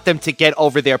 Lion-O got them to get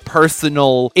over their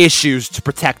personal issues to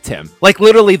protect him. Like,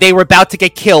 literally, they were about to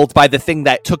get killed by the thing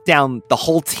that took down the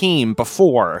whole team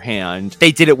beforehand.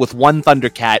 They did it with one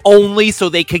Thundercat, only so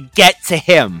they could get to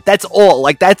him. That's all.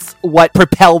 Like, that's what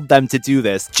propelled them to do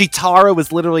this. Chitara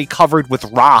was literally covered with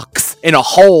rocks in a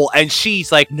hole, and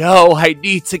she's like, no, I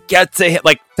need to get to him.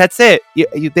 Like, that's it.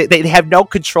 They have no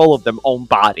control of their own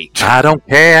body. I don't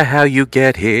care how you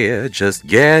get here, just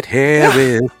get here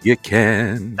if you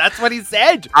can. That's what he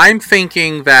said. I'm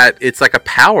thinking that it's like a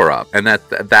power-up, and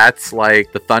that's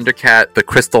like the Thundercat, the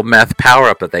crystal meth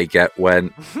power-up that they get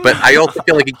when... But I also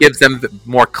feel like it gives them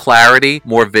more clarity,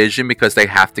 more vision, because they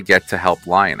have to get to help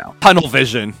Lion-O. Tunnel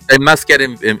vision. They must get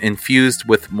infused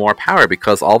with more power,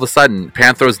 because all of a sudden,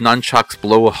 Panthro's nunchucks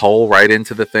blow a hole right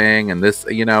into the thing, and this,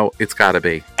 it's gotta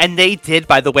be. And they did,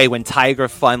 by the way, when Tiger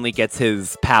finally gets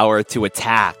his power to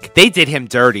attack, they did him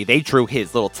dirty. They drew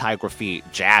his little Tiger feet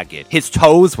jagged. His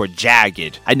toes were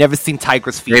jagged. I'd never seen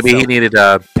Tiger's feet. Maybe he needed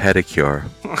a pedicure.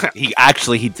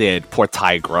 He did. Poor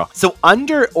Tigra. So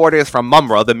under orders from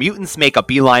Mumra, the mutants make a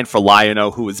beeline for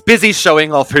Lion-O, who is busy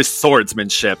showing off his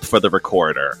swordsmanship for the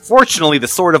recorder. Fortunately, the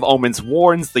Sword of Omens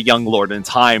warns the young lord in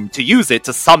time to use it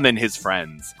to summon his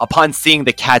friends. Upon seeing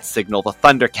the cat signal, the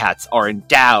Thundercats are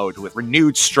endowed with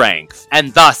renewed strength,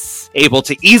 and thus able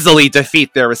to easily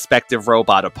defeat their respective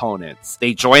robot opponents.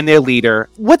 They join their leader.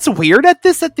 What's weird at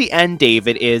this at the end,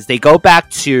 David, is they go back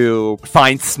to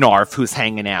find Snarf, who's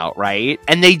hanging out, right?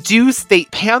 And they do state,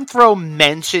 Panthro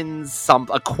mentions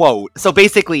a quote. So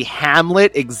basically,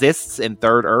 Hamlet exists in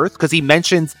Third Earth, because he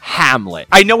mentions Hamlet.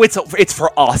 I know it's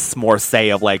for us more, say,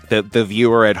 of like the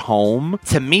viewer at home.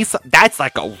 To me, that's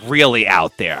like a really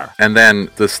out there. And then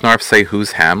does Snarf say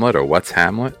who's Hamlet or what's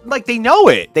Hamlet? Like, they know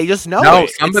it. They just know it. No,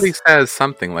 somebody says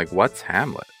something like, what's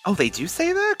Hamlet? Oh, they do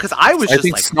say that? Because I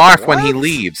think Snarf, when he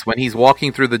leaves, when he's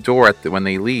walking through the door when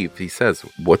they leave, he says,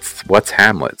 "What's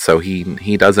Hamlet?" So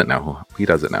he doesn't know. He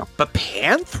doesn't know. But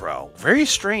Panthro, very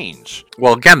strange.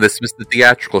 Well, again, this was the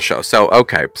theatrical show. So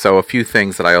a few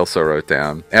things that I also wrote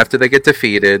down. After they get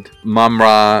defeated,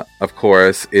 Mumra, of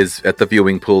course, is at the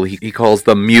viewing pool. He calls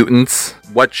them mutants.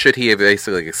 What should he have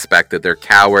basically expected? They're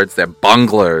cowards. They're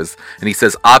bunglers. And he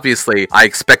says, obviously, I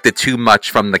expected too much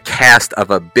from the cast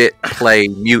of a bit play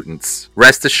mutants.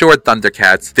 Rest assured,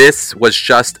 Thundercats, this was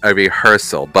just a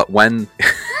rehearsal. But when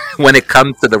it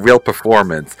comes to the real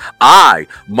performance, I,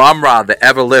 Mumra the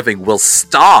Ever-Living, will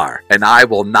star. And I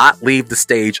will not leave the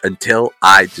stage until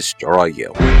I destroy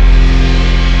you.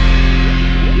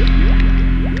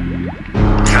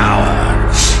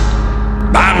 Cowards.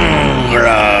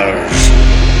 Bunglers.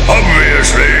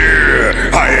 Obviously,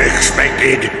 I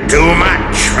expected too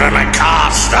much from a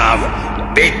cast of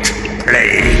bit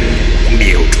play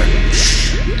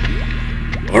mutants.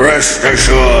 Rest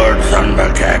assured,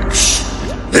 Thundercats,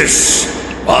 this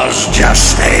was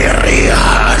just a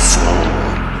rehearsal.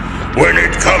 When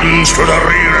it comes to the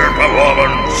real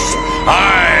performance,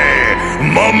 I,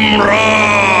 Mumra,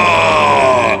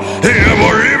 the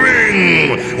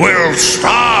Ever-Living, will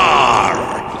star,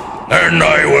 and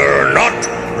I will not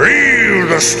leave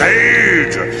the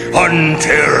stage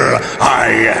until I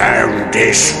have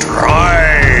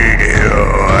destroyed you.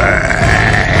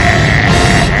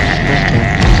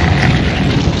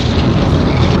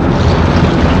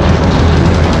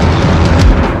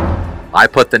 I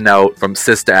put the note from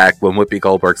Sister Act when Whoopi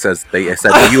Goldberg says, they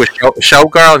said, were you a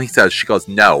showgirl? And she goes,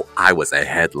 no, I was a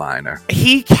headliner.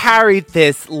 He carried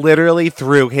this literally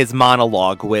through his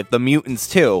monologue with the mutants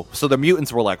too. So the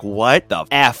mutants were like, what the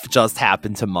F just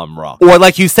happened to Mumra? Or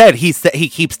like you said, he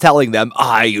keeps telling them,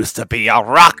 I used to be a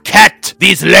rocket.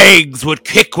 These legs would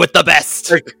kick with the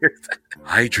best.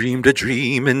 I dreamed a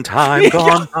dream in time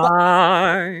gone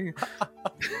by.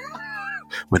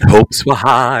 When hopes were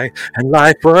high and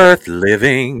life worth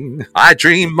living, I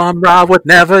dreamed Mumra would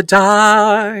never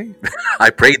die. I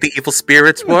prayed the evil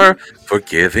spirits were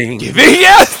forgiving.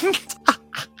 Yes!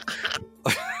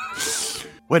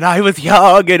 When I was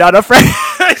young and unafraid.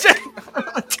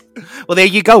 Well, there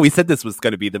you go. We said this was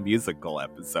going to be the musical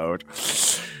episode.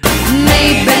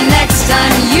 Maybe next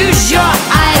time use your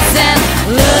eyes and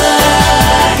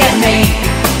look at me.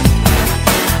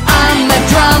 I'm a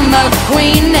drama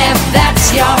queen if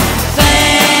that's your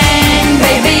thing,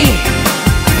 baby.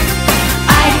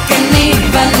 I can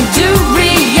even do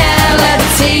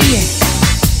reality.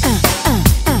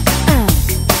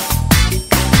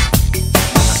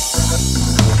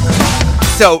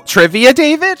 So, trivia,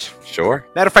 David? Sure.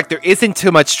 Matter of fact, there isn't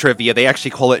too much trivia. They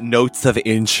actually call it Notes of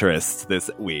Interest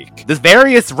this week. The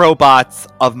various robots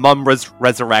of Mumra's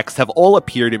Resurrects have all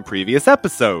appeared in previous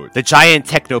episodes. The giant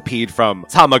technopede from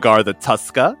Tamagar the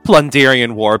Tuska,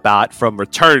 Plunderian Warbot from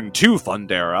Return to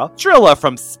Thundera, Driller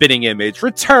from Spinning Image,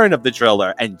 Return of the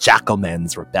Driller, and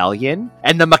Jackalman's Rebellion,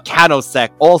 and the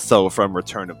Mechanosec also from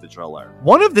Return of the Driller.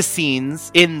 One of the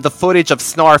scenes in the footage of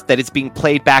Snarf that is being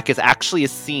played back is actually a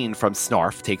scene from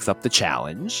Snarf Takes Up the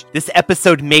Challenge. This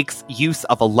episode makes use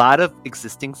of a lot of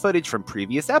existing footage from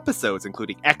previous episodes,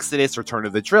 including Exodus, Return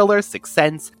of the Driller, Sixth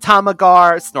Sense,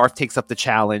 Tamagar, Snarf Takes Up the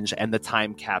Challenge, and the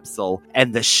Time Capsule,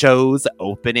 and the show's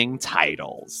opening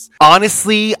titles.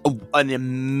 Honestly, an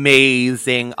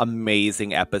amazing,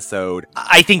 amazing episode.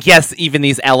 I think, yes, even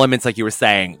these elements, like you were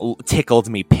saying, tickled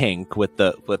me pink with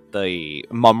the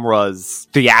Mumra's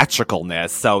theatricalness.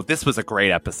 So this was a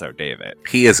great episode, David.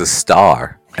 He is a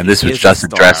star. And this was just a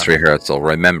dress rehearsal.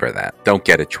 Remember that. Don't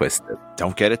get it twisted.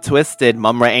 Don't get it twisted.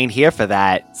 Mumra ain't here for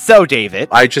that. So, David.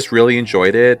 I just really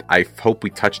enjoyed it. I hope we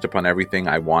touched upon everything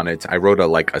I wanted. I wrote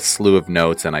a slew of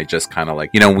notes, and I just kind of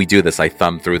when we do this, I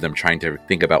thumb through them trying to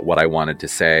think about what I wanted to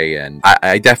say. And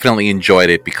I definitely enjoyed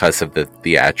it because of the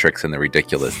theatrics and the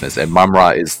ridiculousness. And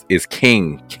Mumra is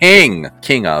king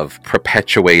of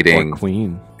perpetuating. Or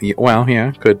queen. Well,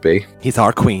 yeah, could be. He's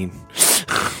our queen.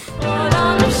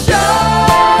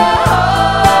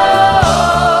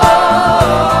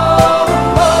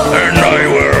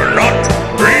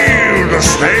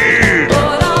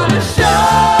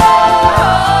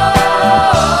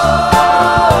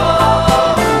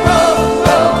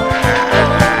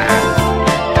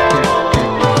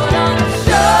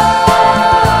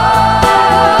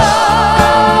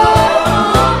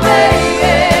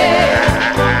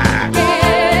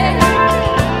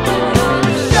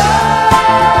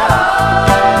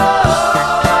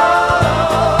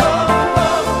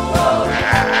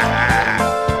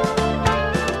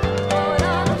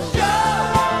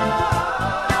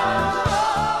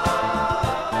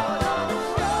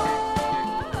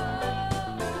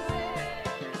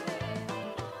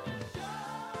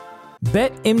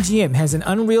 BetMGM has an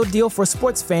unreal deal for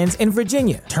sports fans in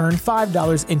Virginia. Turn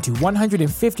 $5 into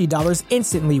 $150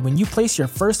 instantly when you place your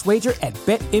first wager at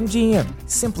BetMGM.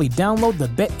 Simply download the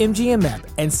BetMGM app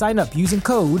and sign up using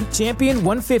code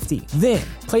Champion150. Then,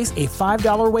 place a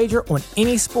 $5 wager on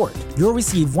any sport. You'll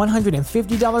receive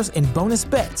 $150 in bonus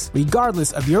bets,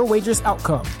 regardless of your wager's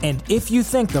outcome. And if you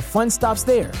think the fun stops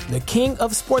there, the king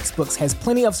of sportsbooks has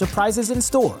plenty of surprises in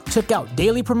store. Check out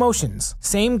daily promotions,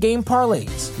 same-game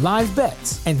parlays, live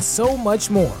bets, and so much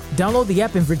more. Download the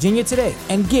app in Virginia today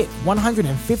and get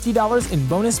 $150 in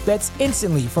bonus bets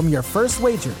instantly from your first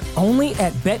wager. Only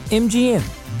at BetMGM.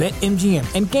 BetMGM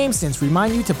and GameSense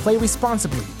remind you to play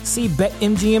responsibly. See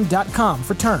BetMGM.com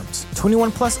for terms.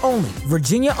 21 plus only.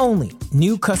 Virginia only.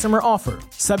 New customer offer.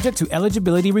 Subject to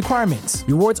eligibility requirements.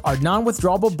 Rewards are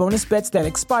non-withdrawable bonus bets that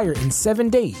expire in 7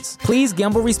 days. Please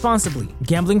gamble responsibly.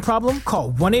 Gambling problem?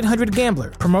 Call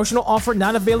 1-800-GAMBLER. Promotional offer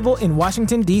not available in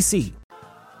Washington, D.C.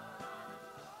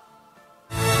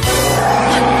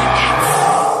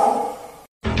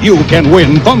 You can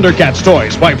win Thundercats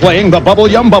toys by playing the Bubble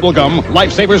Yum Bubblegum,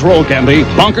 Lifesavers Roll Candy,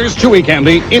 Bonkers Chewy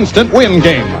Candy Instant Win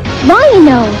game.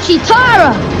 Rhino,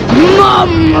 Chitara,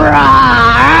 Mumra.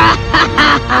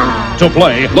 To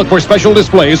play, look for special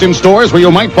displays in stores where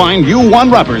you might find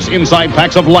U1 wrappers inside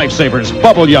packs of Lifesavers,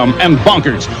 Bubble Yum, and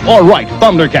Bonkers. Or write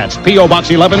Thundercats, P.O.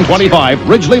 Box 1125,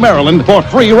 Ridgely, Maryland for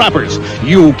free wrappers.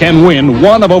 You can win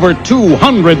one of over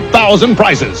 200,000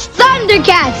 prizes. Thunder!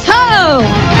 Thundercats,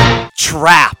 ho!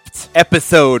 Trapped,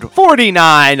 episode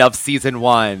 49 of season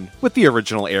 1, with the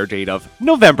original air date of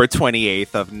November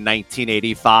 28th of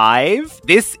 1985.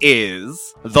 This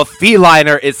is the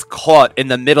feliner is caught in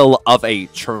the middle of a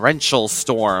torrential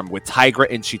storm with Tigra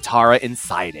and Chitara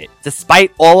inside it.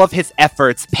 Despite all of his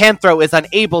efforts, Panthro is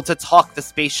unable to talk the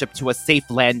spaceship to a safe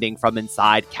landing from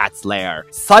inside Cat's lair.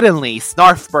 Suddenly,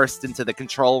 Snarf bursts into the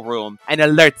control room and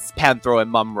alerts Panthro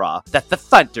and Mumra that the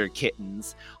Thunder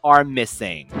Kittens are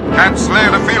missing. Cat Slayer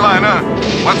the Feliner,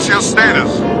 what's your status?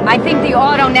 I think the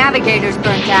auto navigator's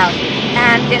burnt out,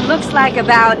 and it looks like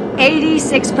about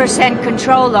 86%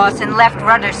 control loss in left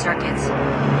rudder circuits.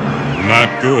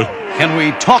 Not good. Can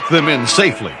we talk them in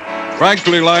safely?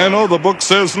 Frankly, Lionel, the book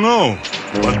says no.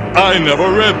 But I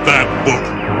never read that book.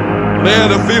 Lair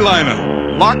the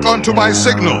Feliner, lock onto my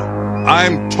signal.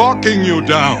 I'm talking you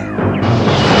down.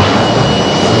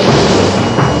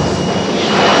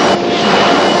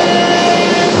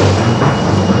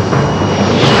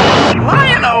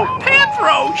 Lionel,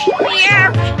 Panthro,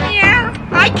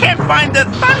 I can't find the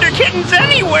Thunder Kittens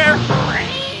anywhere.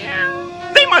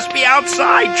 They must be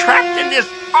outside, trapped in this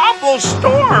awful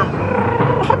storm.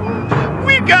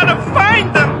 We've got to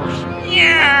find them.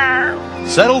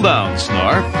 Settle down,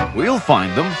 Snarf. We'll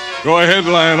find them. Go ahead,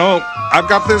 Lionel. I've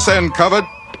got this end covered.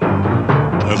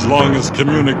 As long as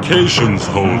communications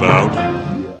hold out.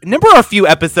 Remember a few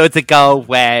episodes ago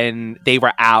when they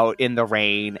were out in the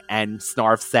rain and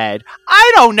Snarf said,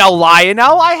 I don't know,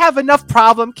 Lionel, I have enough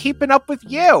problem keeping up with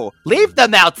you. Leave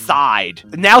them outside.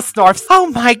 Now Snarf's, oh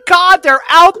my god, they're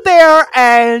out there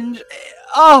and...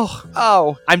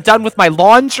 Oh, I'm done with my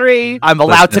laundry. I'm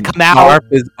allowed to come out.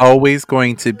 Snarf is always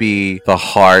going to be the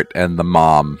heart and the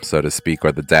mom, so to speak,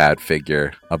 or the dad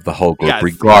figure of the whole group, Yes,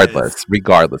 regardless.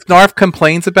 Snarf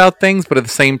complains about things, but at the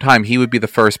same time, he would be the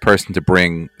first person to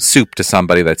bring soup to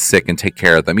somebody that's sick and take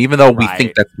care of them. Even though we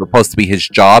think that's supposed to be his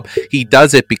job, he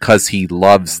does it because he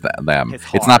loves them.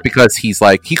 It's not because he's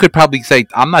like, he could probably say,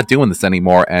 I'm not doing this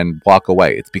anymore and walk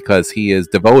away. It's because he is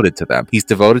devoted to them. He's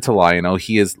devoted to Lionel.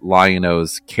 He is Lionel's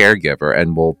caregiver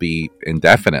and will be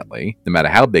indefinitely, no matter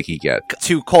how big he gets.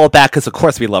 To call back, because of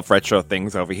course we love retro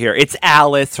things over here. It's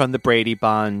Alice from the Brady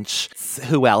Bunch.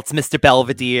 Who else? Mr.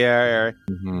 Belvedere.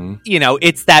 Mm-hmm. You know,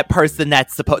 it's that person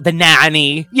that's supposed, the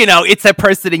nanny. You know, it's a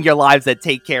person in your lives that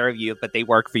take care of you, but they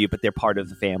work for you, but they're part of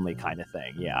the family kind of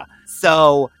thing. Yeah.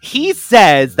 So he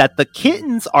says that the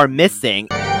kittens are missing.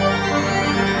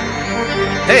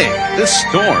 Hey, this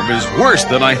storm is worse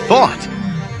than I thought.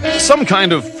 Some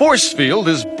kind of force field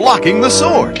is blocking the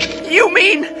sword. You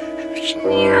mean...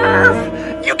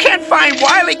 You can't find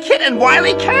Wily Kit and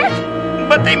Wily Cat?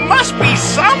 But they must be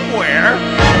somewhere.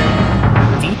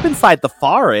 Deep inside the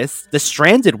forest, the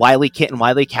stranded Wily Kit and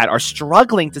Wily Cat are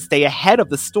struggling to stay ahead of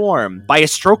the storm. By a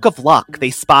stroke of luck,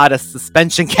 they spot a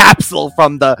suspension capsule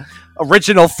from the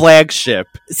original flagship.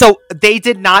 So they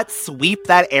did not sweep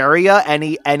that area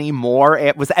anymore.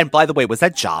 It was, and by the way, was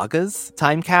that Jaga's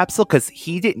time capsule? Because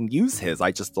he didn't use his.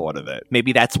 I just thought of it.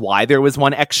 Maybe that's why there was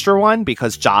one extra one,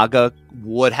 because Jaga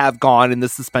would have gone in the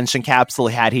suspension capsule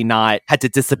had he not had to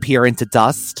disappear into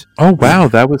dust. Oh wow,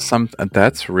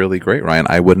 that's really great, Ryan.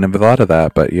 I wouldn't have thought of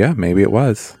that, but yeah, maybe it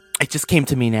was. It just came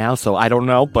to me now, so I don't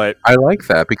know, but... I like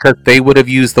that, because they would have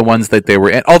used the ones that they were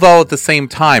in. Although, at the same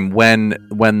time, when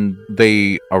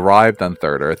they arrived on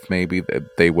Third Earth, maybe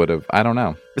they would have... I don't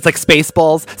know. It's like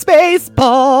Spaceballs.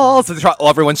 Spaceballs!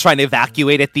 Everyone's trying to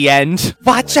evacuate at the end.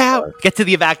 Watch out! Get to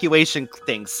the evacuation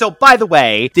thing. So, by the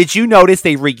way, did you notice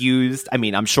they reused... I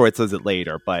mean, I'm sure it says it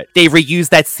later, but they reused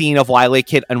that scene of Wily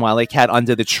Kit and Wily Cat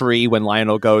under the tree when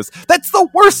Lionel goes, that's the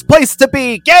worst place to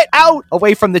be! Get out!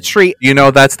 Away from the tree. You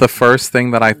know, that's the first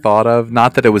thing that I thought of.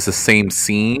 Not that it was the same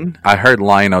scene. I heard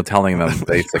Lionel telling them,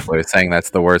 basically, saying that's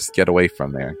the worst. Get away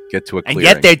from there. Get to a clearing. And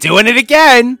yet they're doing it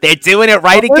again. They're doing it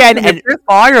right again. And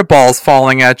fireballs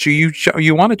falling at you.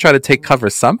 You want to try to take cover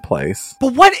someplace.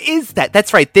 But what is that?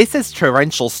 That's right. This is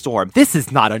torrential storm. This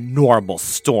is not a normal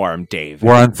storm, Dave.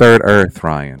 We're on Third Earth,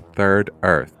 Ryan. Third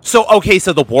Earth. So, okay,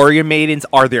 so the Warrior Maidens,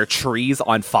 are their trees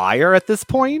on fire at this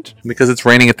point? Because it's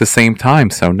raining at the same time,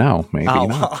 so no, maybe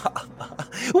not.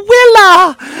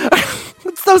 Willa!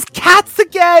 It's those cats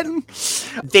again!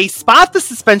 They spot the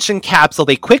suspension capsule.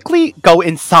 They quickly go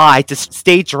inside to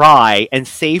stay dry and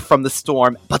safe from the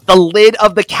storm, but the lid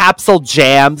of the capsule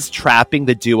jams, trapping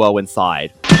the duo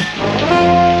inside.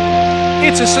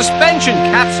 It's a suspension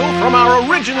capsule from our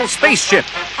original spaceship.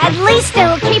 At least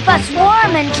it'll keep us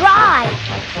warm and dry.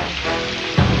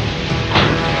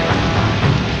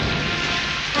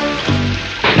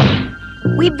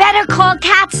 We better call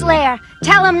Cat's lair.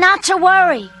 Tell him not to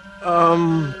worry.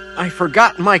 I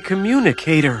forgot my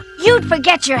communicator. You'd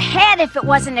forget your head if it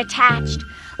wasn't attached.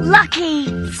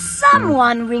 Lucky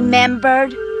someone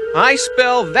remembered. I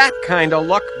spell that kind of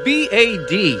luck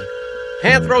B-A-D.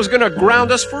 Panthro's gonna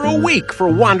ground us for a week for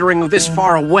wandering this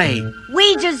far away.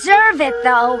 We deserve it,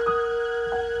 though.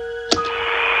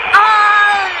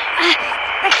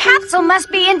 The capsule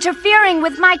must be interfering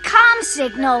with my comm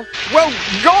signal. Well,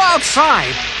 go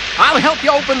outside. I'll help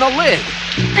you open the lid.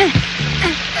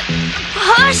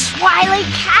 Push, Wily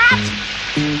Cat!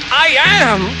 I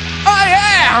am!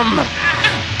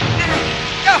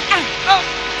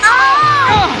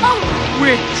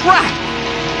 We're trapped!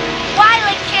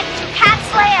 Wily Kit to Cat's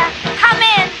lair! Come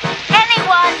in!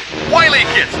 Anyone! Wily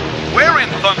Kit, where in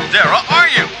Thundera are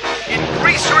you?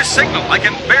 Increase your signal. I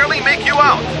can barely make you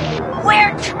out.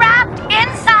 We're trapped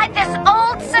inside this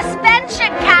old suspension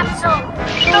capsule.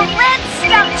 The lid's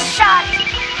stuck shut.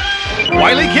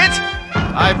 Wily Kit,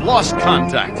 I've lost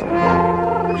contact.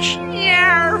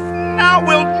 Yeah, now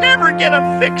we'll never get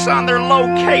a fix on their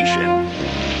location.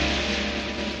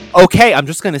 Okay, I'm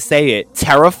just gonna say it.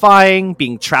 Terrifying,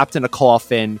 being trapped in a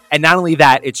coffin. And not only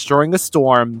that, it's during a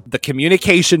storm. The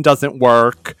communication doesn't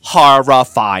work.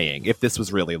 Horrifying, if this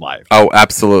was really live. Oh,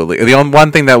 absolutely. The only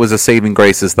one thing that was a saving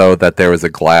grace is, though, that there was a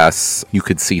glass you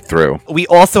could see through. We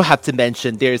also have to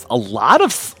mention there's a lot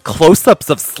of close-ups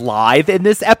of Slythe in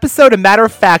this episode. A matter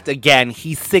of fact, again,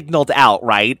 he's signaled out,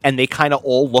 right? And they kind of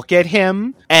all look at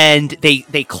him, and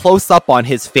they close up on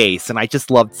his face, and I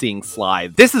just loved seeing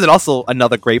Slythe. This is also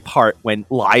another great part when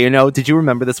Lion-O, did you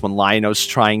remember this, when Lion-O's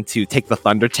trying to take the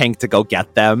Thunder Tank to go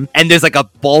get them? And there's like a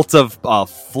bolt of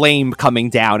flame coming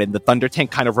down, and the Thunder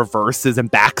Tank kind of reverses and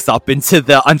backs up into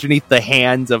the underneath the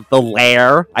hands of the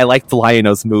lair. I liked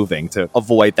Lion-O's moving to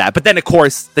avoid that. But then, of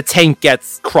course, the tank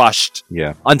gets crushed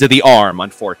under the arm,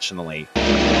 unfortunately. So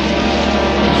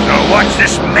what's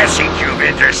this message you've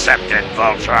intercepted,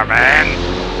 Vulture Man?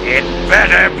 It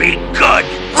better be good.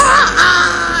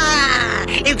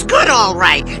 It's good, all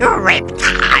right,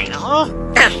 reptile.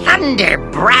 The Thunder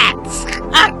Brats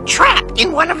are trapped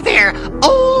in one of their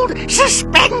old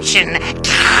suspension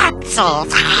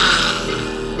capsules.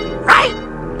 Right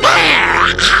there.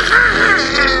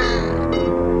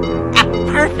 A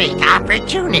perfect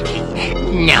opportunity.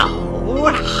 No.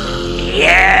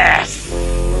 Yes.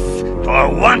 For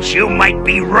once you might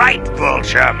be right,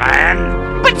 Vulture Man.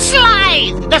 But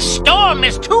Slythe, the storm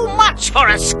is too much for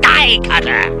a sky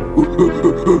cutter.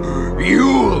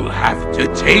 You'll have to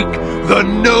take the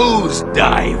nose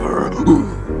diver.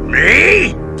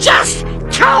 Me? Just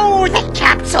tow the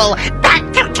capsule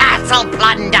back to Castle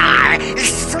Plunder.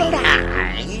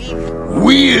 Slythe.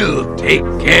 We'll take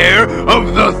care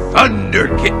of the Thunder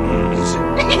Kittens.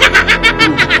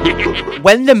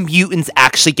 When the mutants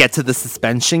actually get to the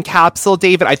suspension capsule,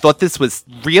 David, I thought this was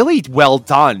really well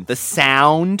done. The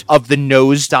sound of the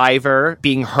nosediver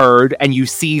being heard, and you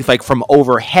see, like, from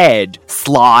overhead,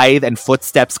 Slythe and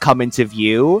footsteps come into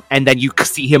view, and then you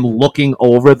see him looking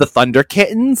over the Thunder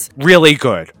Kittens. Really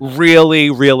good. Really,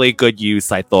 really good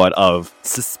use, I thought, of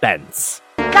suspense.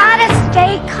 Gotta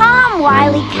stay calm,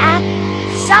 Wily Cat.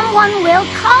 Someone will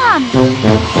come.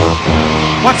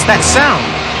 What's that sound?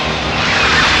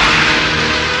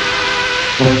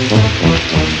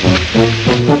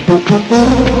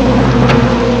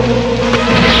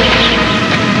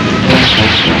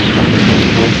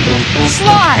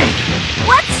 Slythe!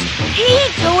 What's he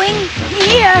doing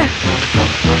here?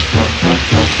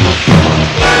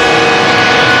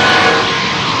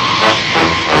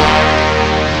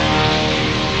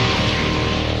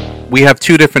 We have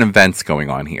two different events going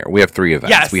on here. We have three events.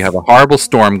 Yes. We have a horrible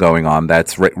storm going on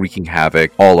that's wreaking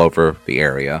havoc all over the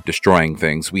area, destroying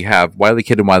things. We have Wily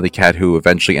Kid and Wily Cat, who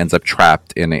eventually ends up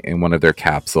trapped in one of their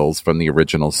capsules from the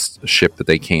original ship that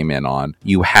they came in on.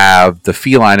 You have the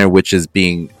Feliner, which is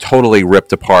being totally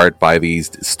ripped apart by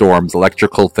these storms,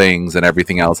 electrical things and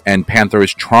everything else. And Panther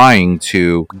is trying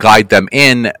to guide them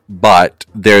in, but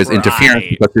there's interference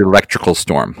because of the electrical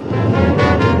storm.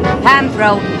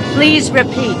 Panthro, please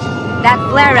repeat. That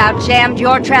flare-out jammed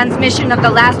your transmission of the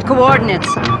last coordinates.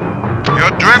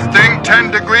 You're drifting 10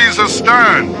 degrees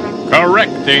astern.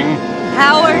 Correcting.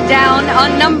 Power down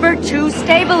on number 2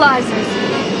 stabilizers.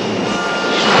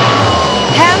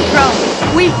 Panthro,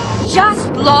 we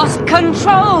just lost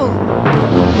control.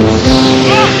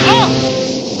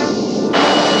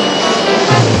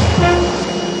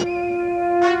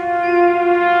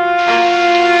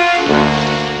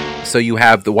 So you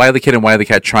have the Wily Kid and Wily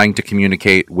Cat trying to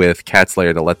communicate with Cat's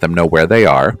Lair to let them know where they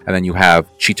are. And then you have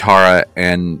Chitara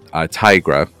and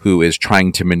Tigra, who is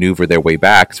trying to maneuver their way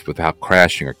back without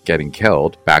crashing or getting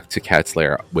killed back to Cat's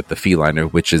Lair with the feliner,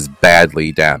 which is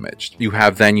badly damaged. You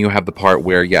have the part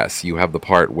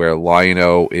where,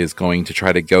 Lion-O is going to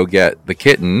try to go get the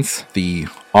kittens, the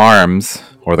arms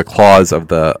or the claws of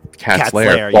the cat's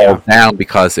lair fall down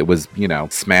because it was,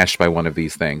 smashed by one of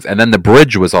these things. And then the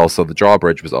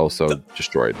drawbridge was also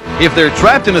destroyed. If they're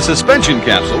trapped in a suspension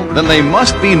capsule, then they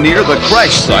must be near the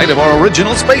crash site of our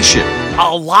original spaceship.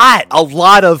 A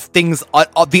lot of things,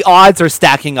 the odds are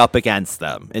stacking up against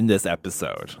them in this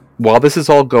episode. While this is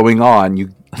all going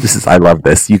on, I love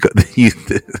this.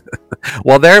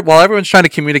 While everyone's trying to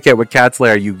communicate with Cat's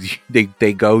Lair,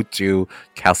 they go to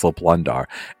Castle Plundar,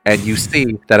 and you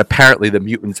see that apparently the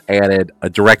mutants added a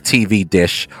DirecTV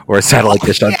dish or a satellite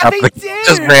dish on top of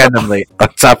just randomly on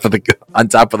top of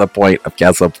the point of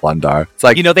Castle Plundar. It's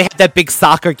like, they have that big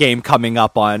soccer game coming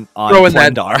up on throwing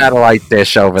Plundar. That satellite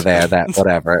dish over there, that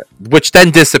whatever, which then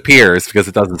disappears because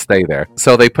it doesn't stay there.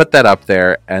 So they put that up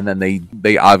there, and then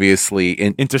they obviously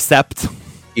intercept.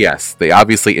 Yes, they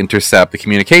obviously intercept the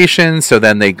communication, so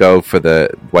then they go for the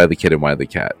Wily Kid and Wily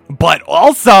Cat. But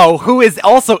also, who is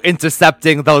also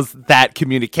intercepting that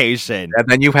communication? And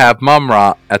then you have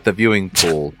Mumra at the viewing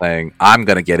pool saying, I'm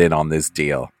going to get in on this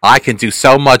deal. I can do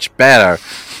so much better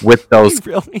with those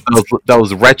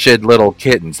wretched little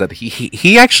kittens that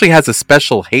he actually has a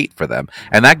special hate for them.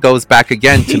 And that goes back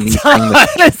again to me.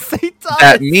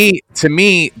 To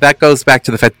me, that goes back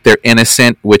to the fact that they're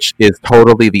innocent, which is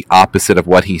totally the opposite of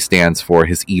what he stands for,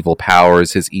 his evil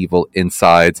powers, his evil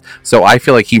insides. So I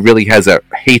feel like he really has a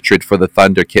hatred for the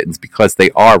Thunder Kittens because they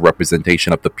are a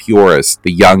representation of the purest,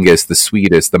 the youngest, the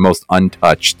sweetest, the most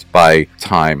untouched by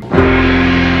time. Fools!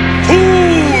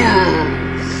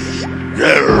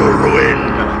 They'll ruin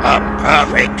a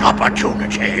perfect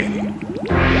opportunity.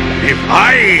 If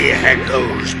I had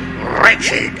those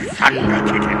wretched Thunder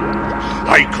Kittens,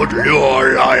 I could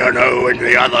lure Lion-O and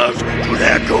the others to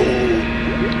their doom.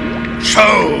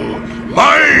 So,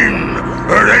 mine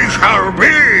they shall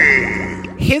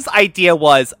be! His idea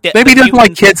was... Maybe he doesn't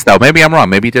like kids, though. Maybe I'm wrong.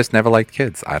 Maybe he just never liked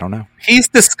kids. I don't know. He's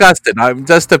disgusted.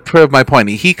 Just to prove my point,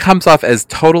 he comes off as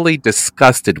totally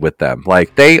disgusted with them.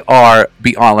 Like, they are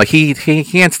beyond... Like, he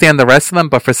can't stand the rest of them,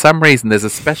 but for some reason, there's a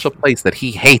special place that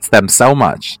he hates them so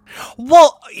much.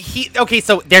 Well,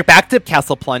 so they're back to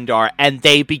Castle Plundar, and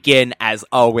they begin, as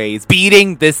always,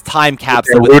 beating this time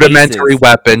capsule with rudimentary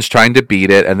weapons, trying to beat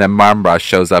it, and then Mumra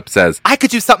shows up, says, I could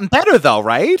do something better, though,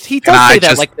 right? He does say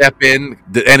that, like... step in?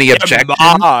 Any objections?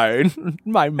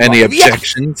 Any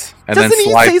objections? Yeah. Doesn't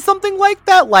he say something like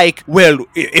that? Like, well,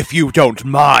 if you don't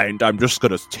mind, I'm just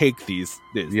gonna take these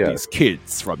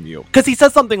kids from you. Because he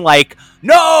says something like,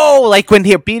 no! Like, when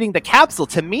they're beating the capsule,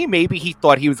 to me, maybe he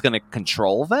thought he was gonna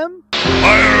control them?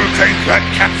 I'll take that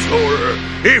capsule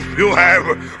if you have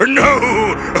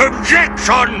no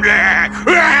objection.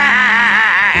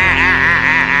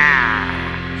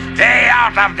 Stay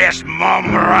out of this,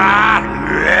 Mumra.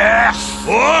 Yes.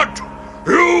 What?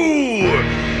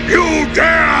 You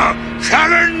dare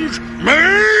challenge me?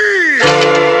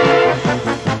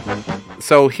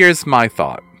 So here's my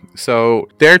thought. So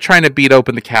they're trying to beat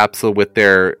open the capsule with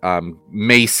their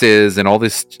maces and all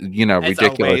this,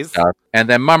 ridiculous stuff. And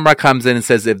then Mumra comes in and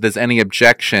says, if there isn't any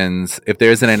objections,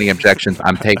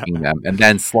 I'm taking them. And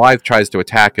then Slive tries to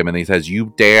attack him, and he says,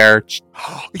 you dare...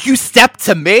 You step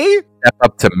to me? Step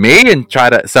up to me and try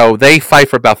to... So they fight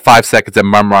for about 5 seconds,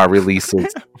 and Mumra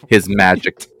releases his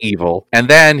magic evil. And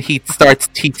then he takes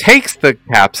the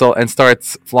capsule and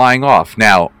starts flying off.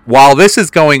 Now, while this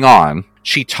is going on,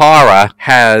 Chitara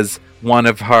has one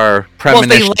of her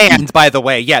premonitions. Well, they land, by the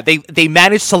way. Yeah, they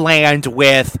managed to land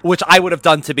with, which I would have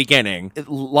done to beginning.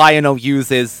 Lion-O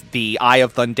uses the Eye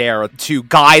of Thundera to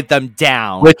guide them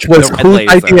down. Which was whose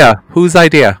idea? Whose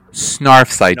idea?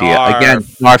 Snarf's idea. Snarf. Again,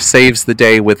 Snarf saves the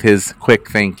day with his quick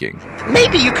thinking.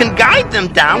 Maybe you can guide them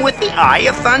down with the Eye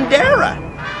of Thundera.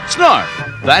 Snarf,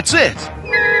 that's it.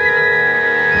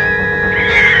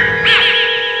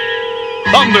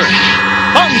 Thunder!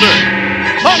 Thunder!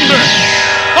 Thunder!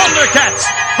 Thundercats!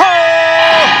 Ho!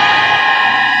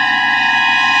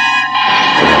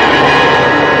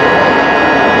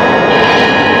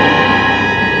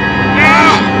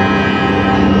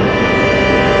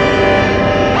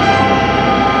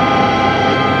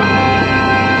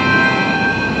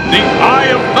 The Eye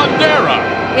of Thundera!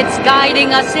 It's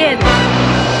guiding us in.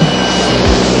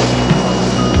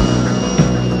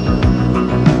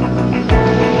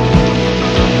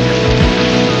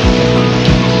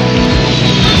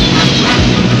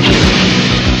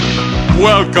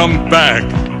 Welcome back.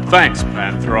 Thanks,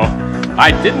 Panthro.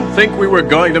 I didn't think we were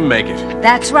going to make it.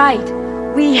 That's right.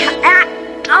 We.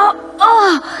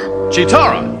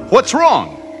 Chitara, what's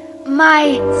wrong?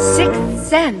 My sixth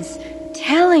sense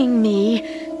telling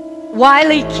me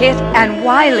Wily Kit and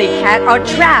Wily Cat are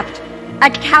trapped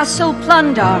at Castle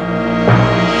Plundar.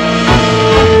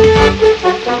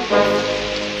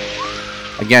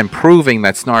 Again, proving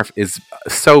that Snarf is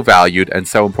so valued and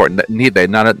so important that him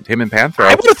and Panthro.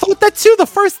 I would have thought that too. The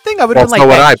first thing I would have been like, so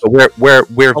would I, but we're a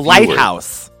viewers.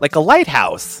 lighthouse. Like a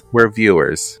lighthouse. We're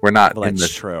viewers. We're not Well, in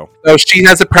that's the true. So she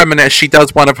has a premonition. She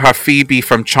does one of her Phoebe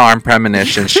from Charm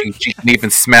premonitions. she can even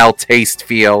smell, taste,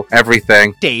 feel,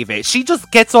 everything. David, she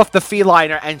just gets off the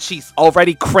feliner and she's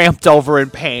already cramped over in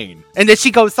pain. And then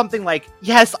she goes something like,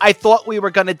 yes, I thought we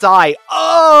were gonna die.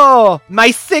 Oh,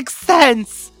 my sixth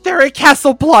sense. They're at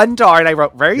Castle Plundar. And I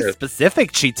wrote, very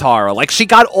specific, Chitara. Like, she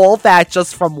got all that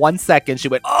just from 1 second. She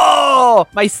went, oh,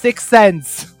 my sixth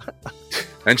sense.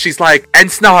 And she's like, and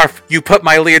Snarf, you put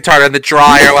my leotard in the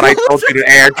dryer when I told you to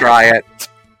air dry it.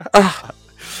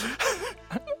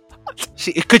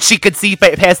 She could see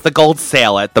past the gold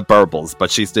sail at the Burbles, but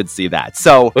she did see that.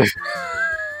 So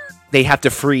they have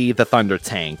to free the Thunder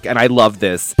Tank, and I love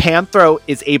this. Panthro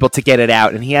is able to get it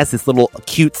out, and he has this little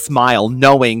cute smile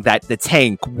knowing that the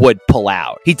tank would pull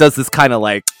out. He does this kind of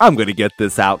like, I'm gonna get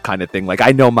this out kind of thing. Like,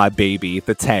 I know my baby,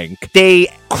 the tank. They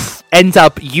end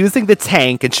up using the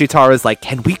tank, and Chitara's like,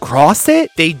 can we cross it?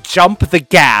 They jump the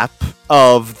gap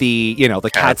of the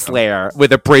cat's lair where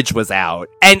the bridge was out.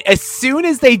 And as soon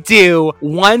as they do,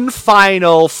 one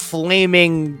final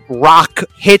flaming rock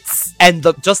hits, and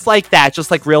just like that, just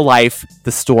like real life,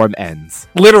 the storm ends.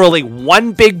 Literally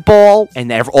one big ball, and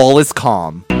all is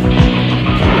calm. Fine.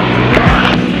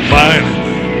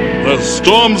 The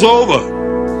storm's over.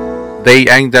 They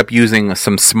end up using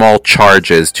some small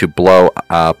charges to blow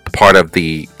up part of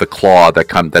the claw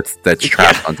that's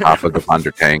trapped on top of the Thunder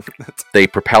Tank. They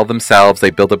propel themselves. They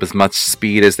build up as much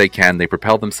speed as they can. They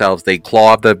propel themselves. They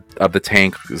claw of the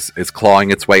tank is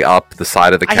clawing its way up the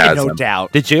side of the chasm. I had no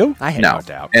doubt. Did you? I had no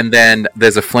doubt. And then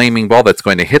there's a flaming ball that's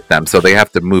going to hit them, so they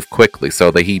have to move quickly.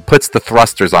 So he puts the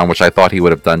thrusters on, which I thought he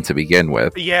would have done to begin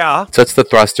with. Yeah. Puts the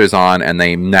thrusters on, and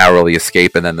they narrowly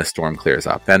escape, and then the storm clears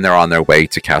up. Then they're on their way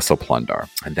to Castle Plundar.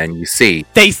 And then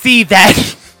they see that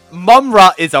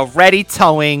Mumra is already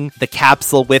towing the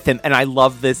capsule with him, and I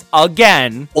love this.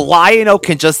 Again, Lion-O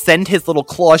can just send his little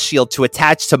claw shield to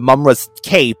attach to Mumra's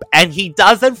cape, and he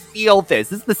doesn't feel this.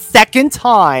 This is the second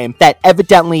time that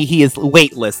evidently he is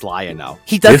weightless, Lion-O.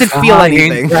 He doesn't feel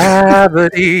anything.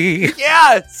 Gravity.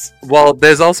 Yes! Well,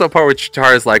 there's also a part where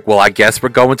Chitara's like, well, I guess we're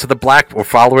going to we're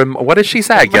following, what did she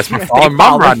say? I guess we're following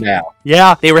Mumra now.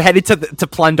 Yeah, they were headed to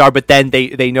Plundar, but then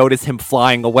they noticed him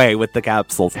flying away with the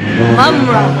capsules.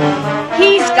 Mumra,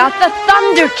 he's got the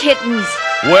Thunder Kittens.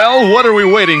 Well, what are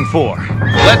we waiting for?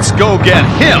 Let's go get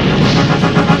him!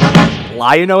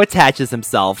 Lion-O attaches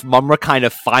himself. Mumra kind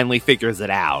of finally figures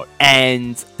it out.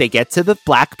 And they get to the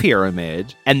Black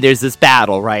Pyramid, and there's this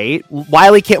battle, right?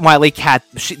 Wily Kit and Wily Cat,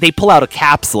 they pull out a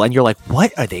capsule, and you're like,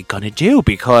 what are they gonna do?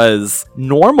 Because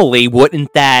normally,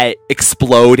 wouldn't that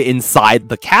explode inside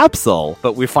the capsule?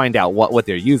 But we find out what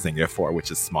they're using it for,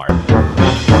 which is smart.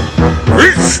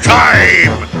 This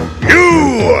time,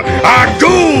 you are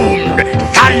doomed,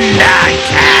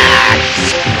 Thundercats!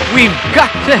 We've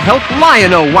got to help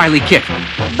Lion-O, Wily Kit.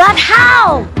 But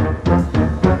how?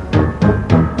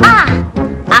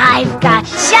 I've got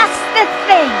just the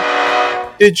thing.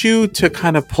 Did you, to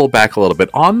kind of pull back a little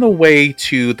bit, on the way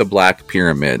to the Black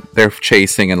Pyramid, they're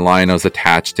chasing and Lion-O's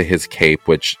attached to his cape,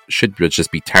 which should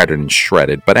just be tattered and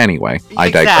shredded. But anyway,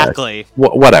 I digress. Exactly.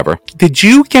 Whatever. Did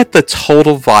you get the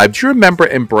total vibe? Do you remember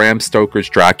in Bram Stoker's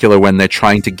Dracula when they're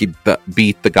trying to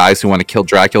beat the guys who want to kill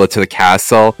Dracula to the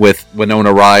castle with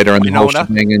Winona Ryder and the whole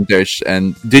thing?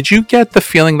 And did you get the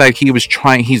feeling that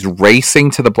he's racing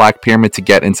to the Black Pyramid to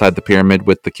get inside the pyramid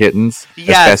with the kittens?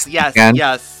 Yes.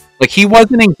 Like, he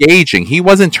wasn't engaging. He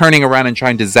wasn't turning around and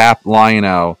trying to zap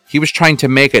Lion-O. He was trying to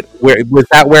make it. Was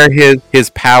that where his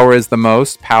power is the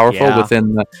most powerful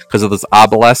within because of those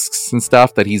obelisks and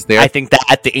stuff that he's there? I think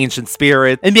that the ancient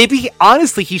spirit, and maybe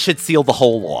honestly he should seal the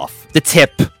hole off. The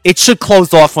tip, it should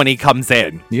close off when he comes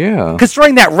in. Yeah. Because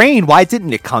during that rain, why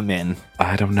didn't it come in?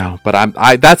 I don't know, but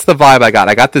that's the vibe I got.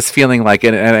 I got this feeling like,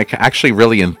 and it actually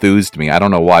really enthused me. I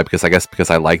don't know why, because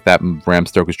I like that Bram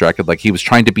Stoker's Dracula. Like, he was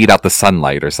trying to beat out the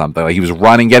sunlight or something. Like, he was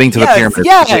running, getting to the pyramid.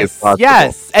 Yes.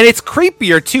 And it's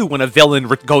creepier too, too when a villain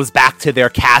goes back to their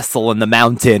castle in the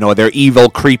mountain or their evil,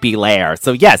 creepy lair.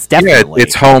 So yes, definitely. Yeah,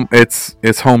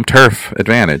 it's home turf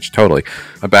advantage, totally.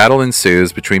 A battle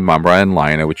ensues between Mumra and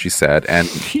Lina, which you said, and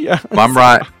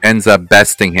Mumra ends up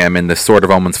besting him, and the Sword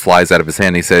of Omens flies out of his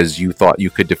hand. He says, "You thought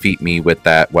you could defeat me with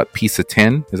that, piece of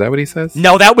tin?" Is that what he says?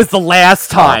 No, that was the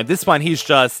last time. This one, he's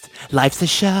just, life's a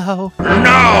show.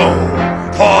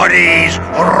 No! For these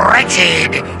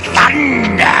wretched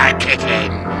thunder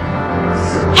kittens!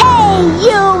 Hey,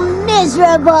 you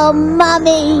miserable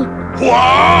mummy!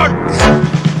 What?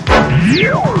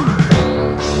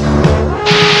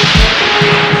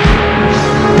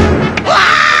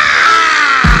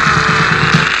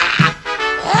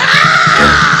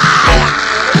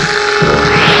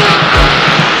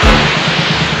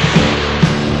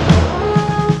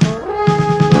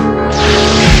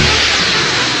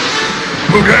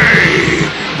 Today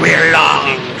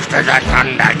belongs to the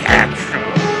Thundercats,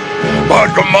 but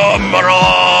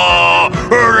Mumra,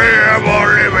 the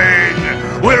ever-living,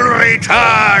 will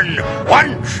return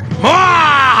once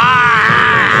more!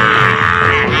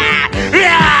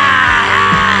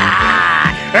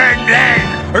 And then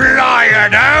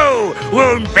Lion-O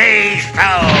won't be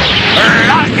so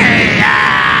lucky!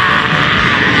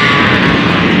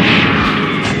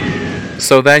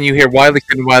 So then you hear Wily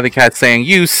Kid and Wily Cat saying,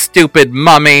 "You stupid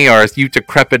mummy," or "You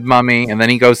decrepit mummy," and then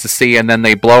he goes to see, and then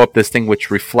they blow up this thing which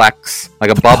reflects, like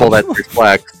a bubble that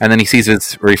reflects, and then he sees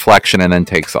its reflection and then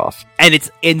takes off. And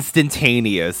it's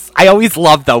instantaneous. I always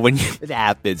love, though, when it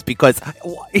happens, because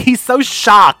he's so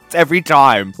shocked every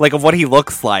time, like, of what he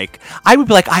looks like. I would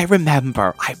be like, I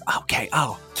remember.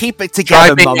 Keep it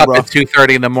together, Try being up Mumra. at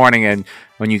 2:30 in the morning, and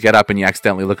when you get up and you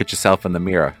accidentally look at yourself in the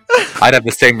mirror. I'd have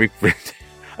the same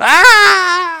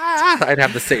I'd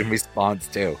have the same response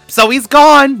too. So he's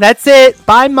gone. That's it.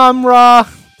 Bye, Mumra.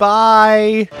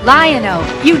 Bye. Lion-O,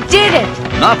 you did it!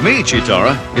 Not me,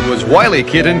 Chitara. It was Wily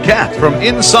Kid and Cat from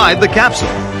inside the capsule.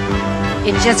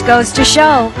 It just goes to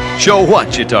show, Show what,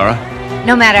 Chitara?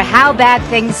 no matter how bad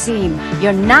things seem,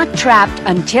 you're not trapped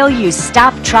until you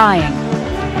stop trying.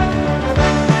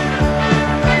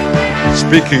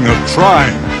 Speaking of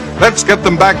trying, let's get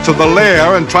them back to the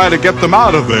lair and try to get them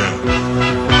out of there.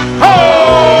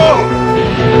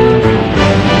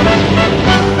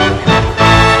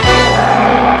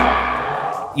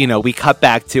 You know, we cut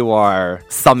back to our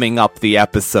summing up the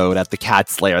episode at the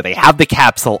Cat's Lair. They have the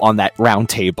capsule on that round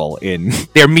table in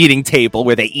their meeting table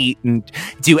where they eat and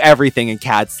do everything in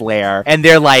Cat's Lair. And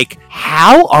they're like,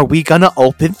 how are we gonna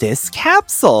open this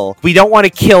capsule? We don't want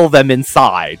to kill them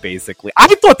inside, basically.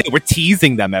 I thought they were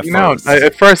teasing them at first. No,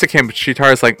 at first it came, but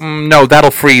Chitara's like, no,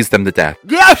 that'll freeze them to death.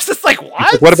 Yeah, I was just like,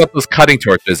 what? Like, what about those cutting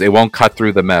torches? It won't cut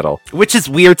through the metal. Which is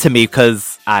weird to me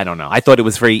because, I don't know, I thought it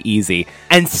was very easy.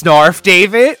 And Snarf,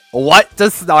 David? What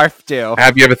does Snarf do?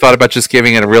 Have you ever thought about just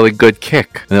giving it a really good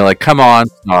kick? And they're like, come on,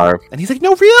 Snarf. And he's like,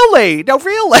 no, really.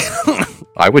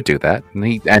 I would do that.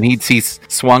 And he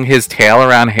swung his tail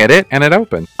around, hit it, and it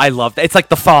opened. I love that. It's like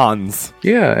the Fonz.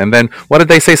 Yeah, and then what did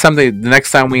they say? Something, the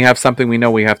next time we have something, we know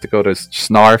we have to go to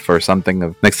Snarf or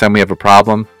something. Next time we have a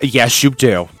problem. Yes, you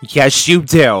do. Yes, you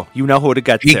do. You know who to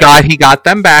get to. He got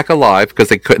them back alive because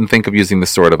they couldn't think of using the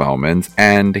Sword of Omens,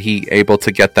 and he able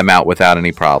to get them out without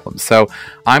any problems. So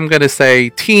I'm going to say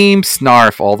Team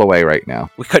Snarf all the way right now.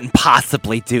 We couldn't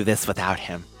possibly do this without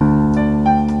him.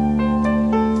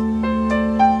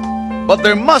 But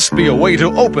there must be a way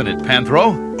to open it,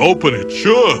 Panthro. Open it,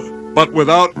 sure. But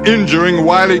without injuring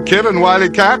Wily Kid and Wily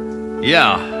Cat?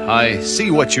 Yeah, I see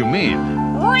what you mean.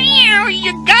 Well,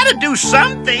 you gotta do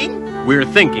something. We're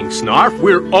thinking, Snarf.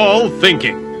 We're all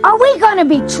thinking. Are we gonna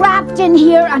be trapped in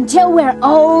here until we're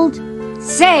old?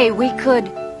 Say we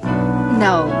could...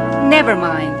 No, never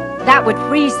mind. That would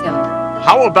freeze them.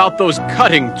 How about those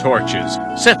cutting torches?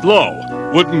 Set low.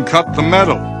 Wouldn't cut the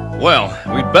metal. Well,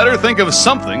 we'd better think of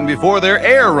something before their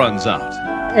air runs out.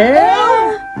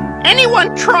 Air?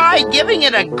 Anyone try giving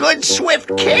it a good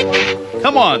swift kick?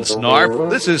 Come on,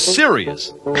 Snarf. This is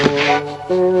serious.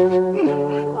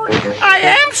 I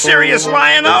am serious,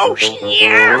 Lion-O.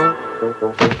 Yeah.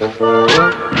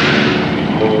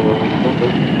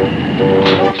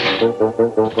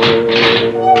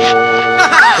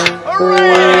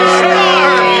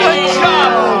 Good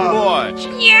job, old boy.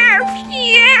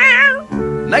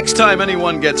 Next time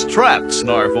anyone gets trapped,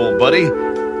 Snarf, old buddy,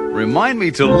 remind me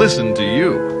to listen to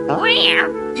you. Well,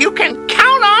 you can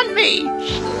count on me.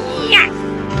 Yeah.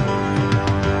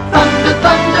 Thunder,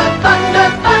 thunder, thunder,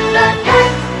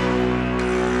 Thundercats.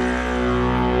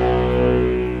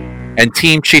 And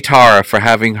Team Chitara for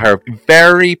having her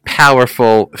very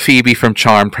powerful Phoebe from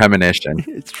Charmed premonition.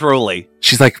 It's truly.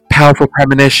 She's like, powerful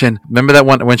premonition. Remember that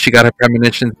one when she got her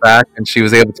premonitions back and she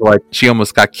was able to she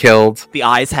almost got killed? The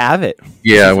eyes have it.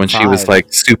 Yeah, when she was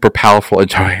super powerful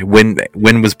and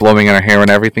wind was blowing in her hair and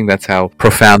everything. That's how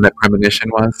profound that premonition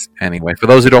was. Anyway, for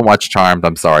those who don't watch Charmed,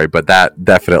 I'm sorry, but that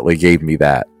definitely gave me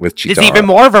that with Chitara. It's even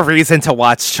more of a reason to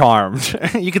watch Charmed.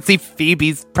 You can see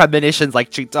Phoebe's premonitions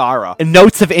like Chitara. And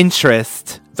notes of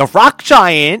interest. The rock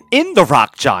giant, in the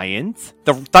rock giant,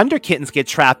 the Thunder Kittens get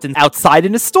trapped outside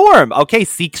in a storm. Okay,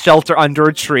 seek shelter under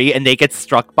a tree and they get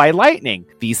struck by lightning.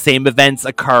 These same events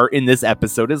occur in this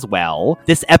episode as well.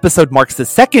 This episode marks the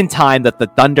second time that the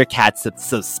Thundercats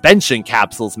suspension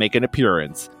capsules make an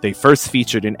appearance. They first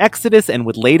featured in Exodus and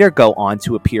would later go on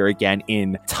to appear again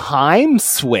in Time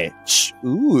Switch.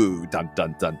 Ooh, dun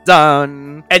dun dun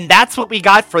dun. And that's what we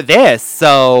got for this.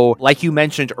 So, like you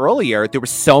mentioned earlier, there were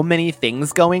so many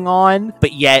things going on,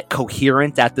 but yet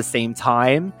coherent at the same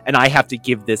time. And I have to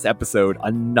give this episode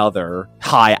another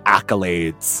high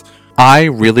accolades. I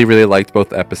really, really liked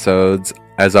both episodes.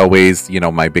 As always,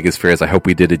 my biggest fear is I hope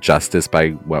we did it justice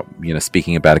by,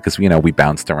 speaking about it, because, we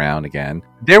bounced around again.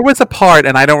 There was a part,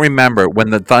 and I don't remember,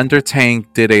 when the Thunder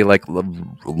Tank did a,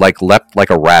 leapt like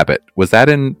a rabbit. Was that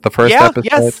in the first episode?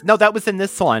 Yes. No, that was in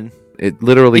this one. It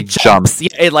literally jumps. Yeah,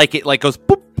 it goes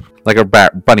boop. Like a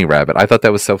bunny rabbit. I thought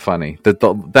that was so funny.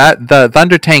 The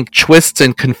Thunder Tank twists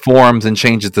and conforms and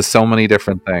changes to so many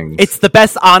different things. It's the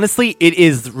best. Honestly, it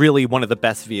is really one of the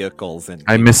best vehicles.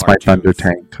 I miss my Thunder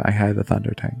Tank. I had the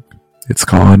Thunder Tank. It's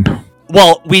gone.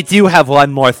 Well, we do have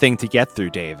one more thing to get through,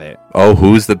 David. Oh,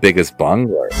 who's the biggest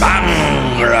bungler?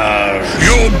 Bunglers!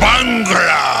 You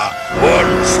bungler!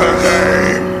 Once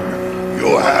again,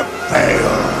 you have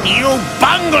failed. You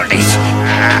bungled it!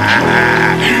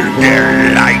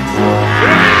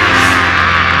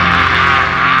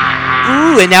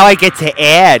 Ooh, and now I get to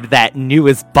add that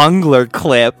newest bungler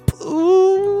clip.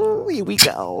 Ooh, here we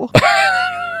go.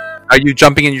 Are you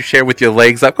jumping in your chair with your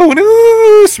legs up, going,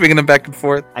 ooh, swinging them back and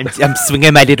forth? I'm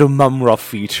swinging my little mumra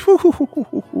feet.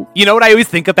 You know what I always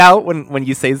think about when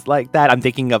you say like that? I'm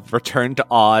thinking of Return to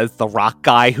Oz, the rock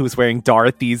guy who's wearing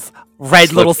Dorothy's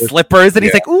red little slippers, and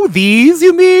he's like, ooh, these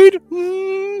you made?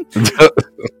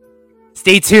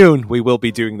 Stay tuned. We will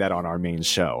be doing that on our main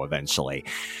show eventually.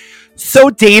 So,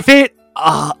 David,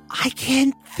 I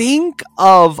can't think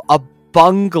of a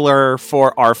bungler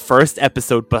for our first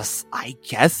episode, but I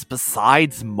guess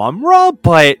besides Mumra,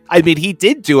 but I mean, he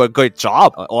did do a good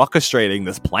job orchestrating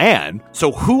this plan.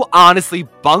 So who honestly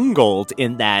bungled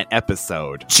in that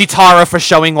episode? Chitara for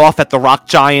showing off at the rock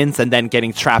giants and then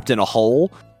getting trapped in a hole?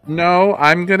 No,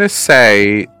 I'm gonna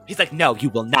say... He's like, no, you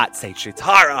will not say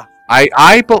Chitara.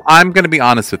 I'm gonna be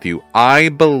honest with you. I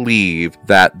believe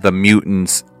that the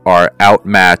mutants are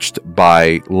outmatched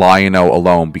by Lion-O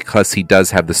alone because he does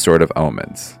have the Sword of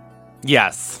Omens.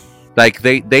 Yes. Like,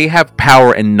 they have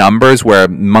power in numbers where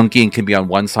Monkey can be on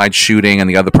one side shooting and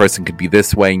the other person could be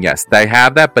this way. And yes, they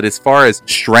have that. But as far as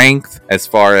strength, as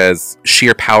far as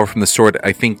sheer power from the sword,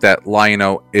 I think that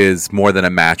Lion-O is more than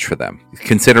a match for them,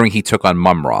 considering he took on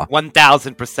Mumra.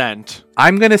 1000%.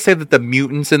 I'm going to say that the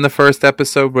mutants in the first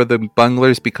episode were the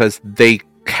bunglers because they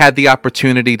had the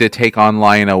opportunity to take on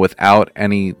Lion-O without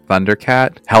any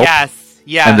Thundercat help. Yes.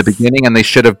 In the beginning, and they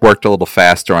should have worked a little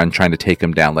faster on trying to take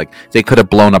him down. Like, they could have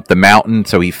blown up the mountain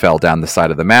so he fell down the side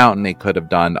of the mountain. They could have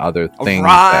done other things.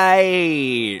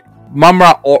 Right.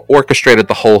 Mumra orchestrated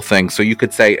the whole thing, so you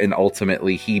could say, and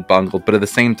ultimately he bungled. But at the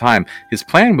same time, his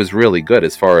plan was really good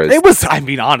as far as... It was, I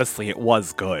mean, honestly, it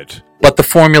was good. But the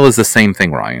formula is the same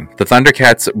thing, Ryan. The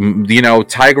Thundercats,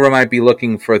 Tigra might be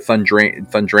looking for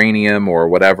Thundranium or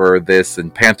whatever this,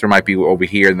 and Panther might be over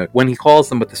here. And when he calls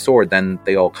them with the sword, then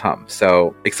they all come.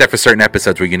 So, except for certain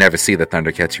episodes where you never see the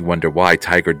Thundercats, you wonder why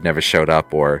Tigra never showed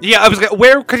up, or... Yeah,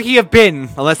 where could he have been?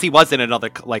 Unless he was in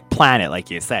another, planet, like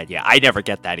you said. Yeah, I never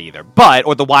get that either. But,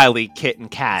 or the Wily Kit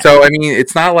and Cat. So, I mean,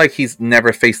 it's not like he's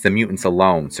never faced the mutants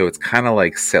alone, so it's kind of,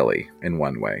 silly in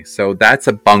one way. So, that's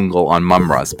a bungle on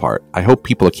Mumra's part. I hope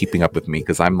people are keeping up with me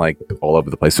because I'm all over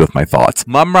the place with my thoughts.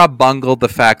 Mumra bungled the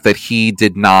fact that he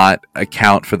did not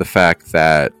account for the fact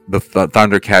that the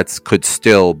Thundercats could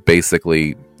still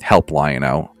basically help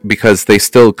Lion-O because they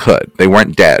still could. They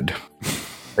weren't dead.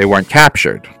 They weren't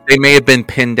captured. They may have been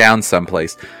pinned down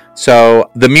someplace. So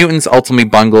the mutants ultimately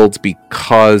bungled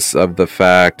because of the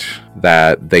fact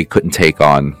that they couldn't take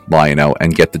on Lion-O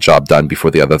and get the job done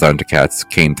before the other Thundercats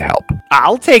came to help.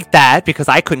 I'll take that because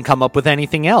I couldn't come up with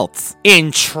anything else.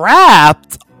 In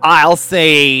Trapped, I'll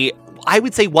say I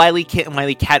would say Wily Kit and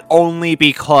Wily Cat only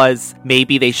because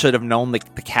maybe they should have known the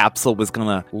capsule was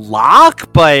gonna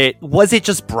lock, but was it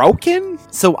just broken?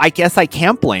 So I guess I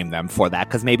can't blame them for that,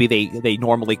 because maybe they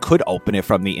normally could open it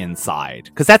from the inside.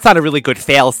 Because that's not a really good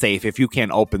fail-safe if you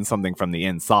can't open something from the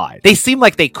inside. They seem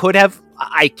like they could have.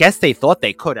 I guess they thought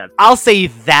they could have. I'll say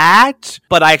that,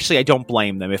 but I don't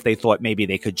blame them if they thought maybe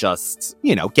they could just,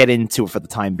 get into it for the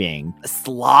time being.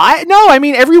 Sly? No, I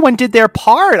mean, everyone did their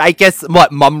part. I guess,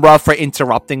 Mumra for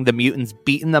interrupting the mutants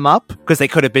beating them up? Because they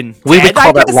could have been We dead, would call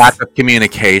I that guess? lack of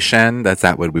communication. That's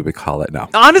not what we would call it, no.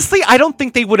 Honestly, I don't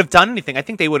think they would have done anything. I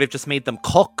think they would have just made them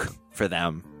cook for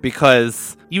them.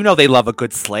 Because, they love a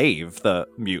good slave, the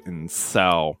mutants,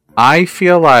 so... I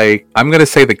feel like I'm going to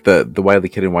say the Wily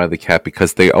Kid and Wily Cat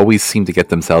because they always seem to get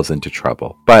themselves into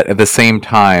trouble. But at the same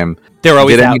time, they're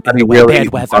always did out anybody in the really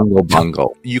bad weather.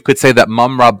 bungle? You could say that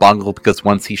Mumra bungled because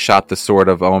once he shot the Sword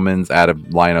of Omens out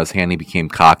of Lionel's hand, he became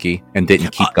cocky and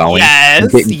didn't keep going.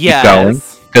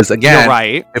 Yes. Because again, you're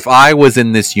right. If I was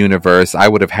in this universe, I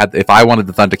would have had. If I wanted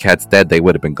the Thundercats dead, they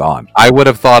would have been gone. I would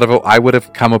have thought of it. I would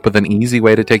have come up with an easy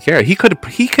way to take care of it.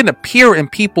 He can appear in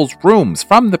people's rooms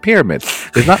from the pyramid.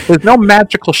 There's no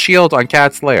magical shield on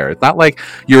Cat's lair. It's not like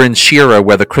you're in Shira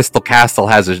where the Crystal Castle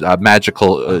has a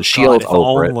magical shield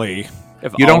over it.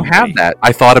 You don't have that.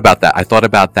 I thought about that. I thought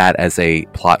about that as a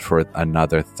plot for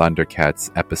another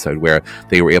Thundercats episode where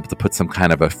they were able to put some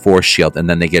kind of a force shield and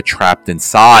then they get trapped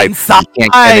inside. They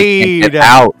can't get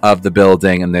out of the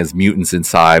building and there's mutants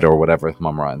inside or whatever,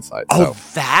 Mumra inside. Oh,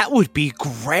 that would be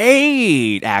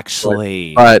great,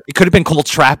 actually. But it could have been called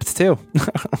Trapped, too.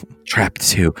 Trapped,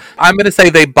 too. I'm going to say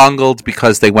they bungled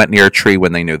because they went near a tree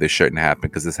when they knew this shouldn't happen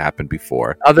because this happened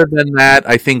before. Other than that,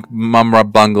 I think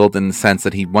Mumra bungled in the sense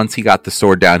that once he got the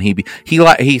sword down,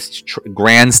 he's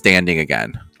grandstanding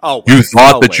again. Oh, you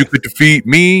thought that you could defeat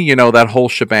me, that whole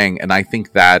shebang, and I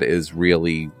think that is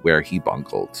really where he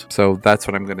bungled. So that's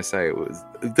what I'm going to say.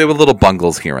 There were little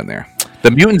bungles here and there.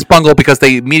 The mutants bungle because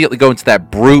they immediately go into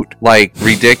that brute,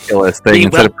 ridiculous thing.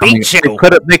 Instead of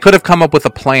they could have come up with a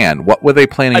plan. What were they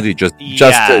planning to do?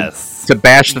 Just to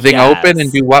bash the thing open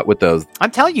and do what with those?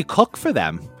 I'm telling you, cook for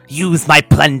them. Use my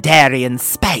Plundarian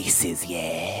spices,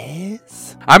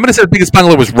 yes. I'm going to say the biggest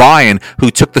bungler was Ryan,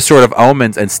 who took the Sword of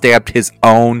Omens and stabbed his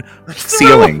own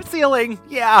ceiling.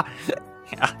 Yeah.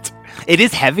 It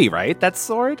is heavy, right? That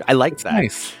sword? I like that.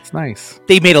 Nice. It's nice.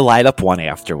 They made a light-up one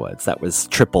afterwards that was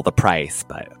triple the price,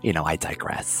 but, I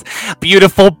digress.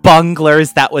 Beautiful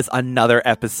bunglers. That was another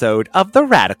episode of the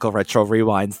Radical Retro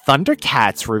Rewind's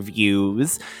Thundercats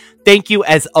reviews. Thank you,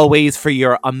 as always, for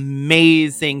your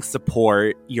amazing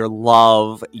support, your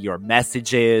love, your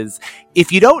messages.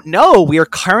 If you don't know, we are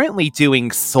currently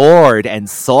doing sword and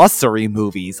sorcery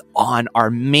movies on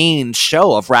our main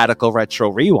show of Radical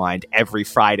Retro Rewind every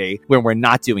Friday when we're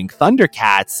not doing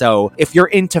Thundercats. So if you're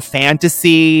into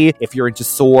fantasy, if you're into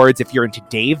swords, if you're into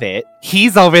David,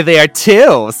 he's over there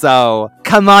too. So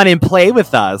come on and play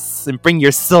with us and bring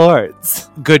your swords.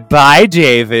 Goodbye,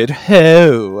 David.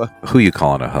 Ho. Who you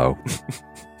calling a hoe?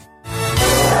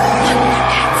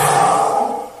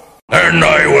 And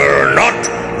I will not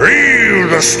leave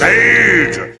the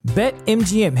stage.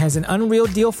 BetMGM has an unreal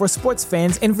deal for sports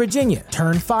fans in Virginia.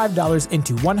 Turn $5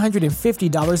 into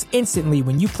 $150 instantly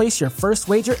when you place your first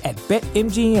wager at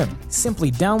BetMGM.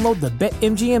 Simply download the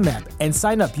BetMGM app and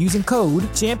sign up using code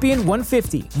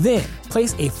Champion150. Then,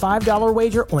 place a $5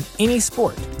 wager on any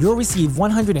sport. You'll receive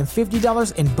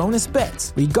 $150 in bonus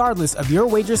bets, regardless of your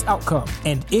wager's outcome.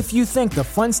 And if you think the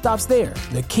fun stops there,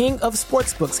 the king of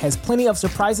sportsbooks has plenty of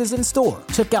surprises in store.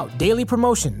 Check out daily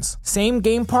promotions,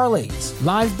 same-game parlays,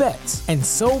 live bets, and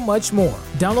so much more.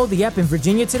 Download the app in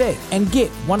Virginia today and get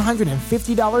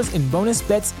 $150 in bonus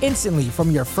bets instantly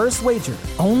from your first wager.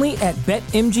 Only at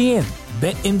BetMGM.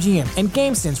 BetMGM and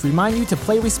GameSense remind you to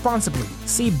play responsibly.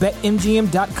 See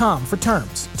BetMGM.com for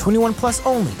terms. 21 plus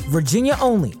only. Virginia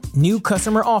only. New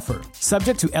customer offer.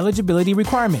 Subject to eligibility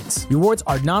requirements. Rewards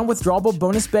are non-withdrawable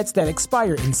bonus bets that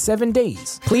expire in 7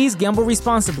 days. Please gamble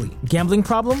responsibly. Gambling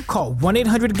problem? Call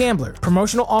 1-800-GAMBLER.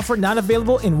 Promotional offer not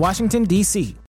available in Washington, D.C.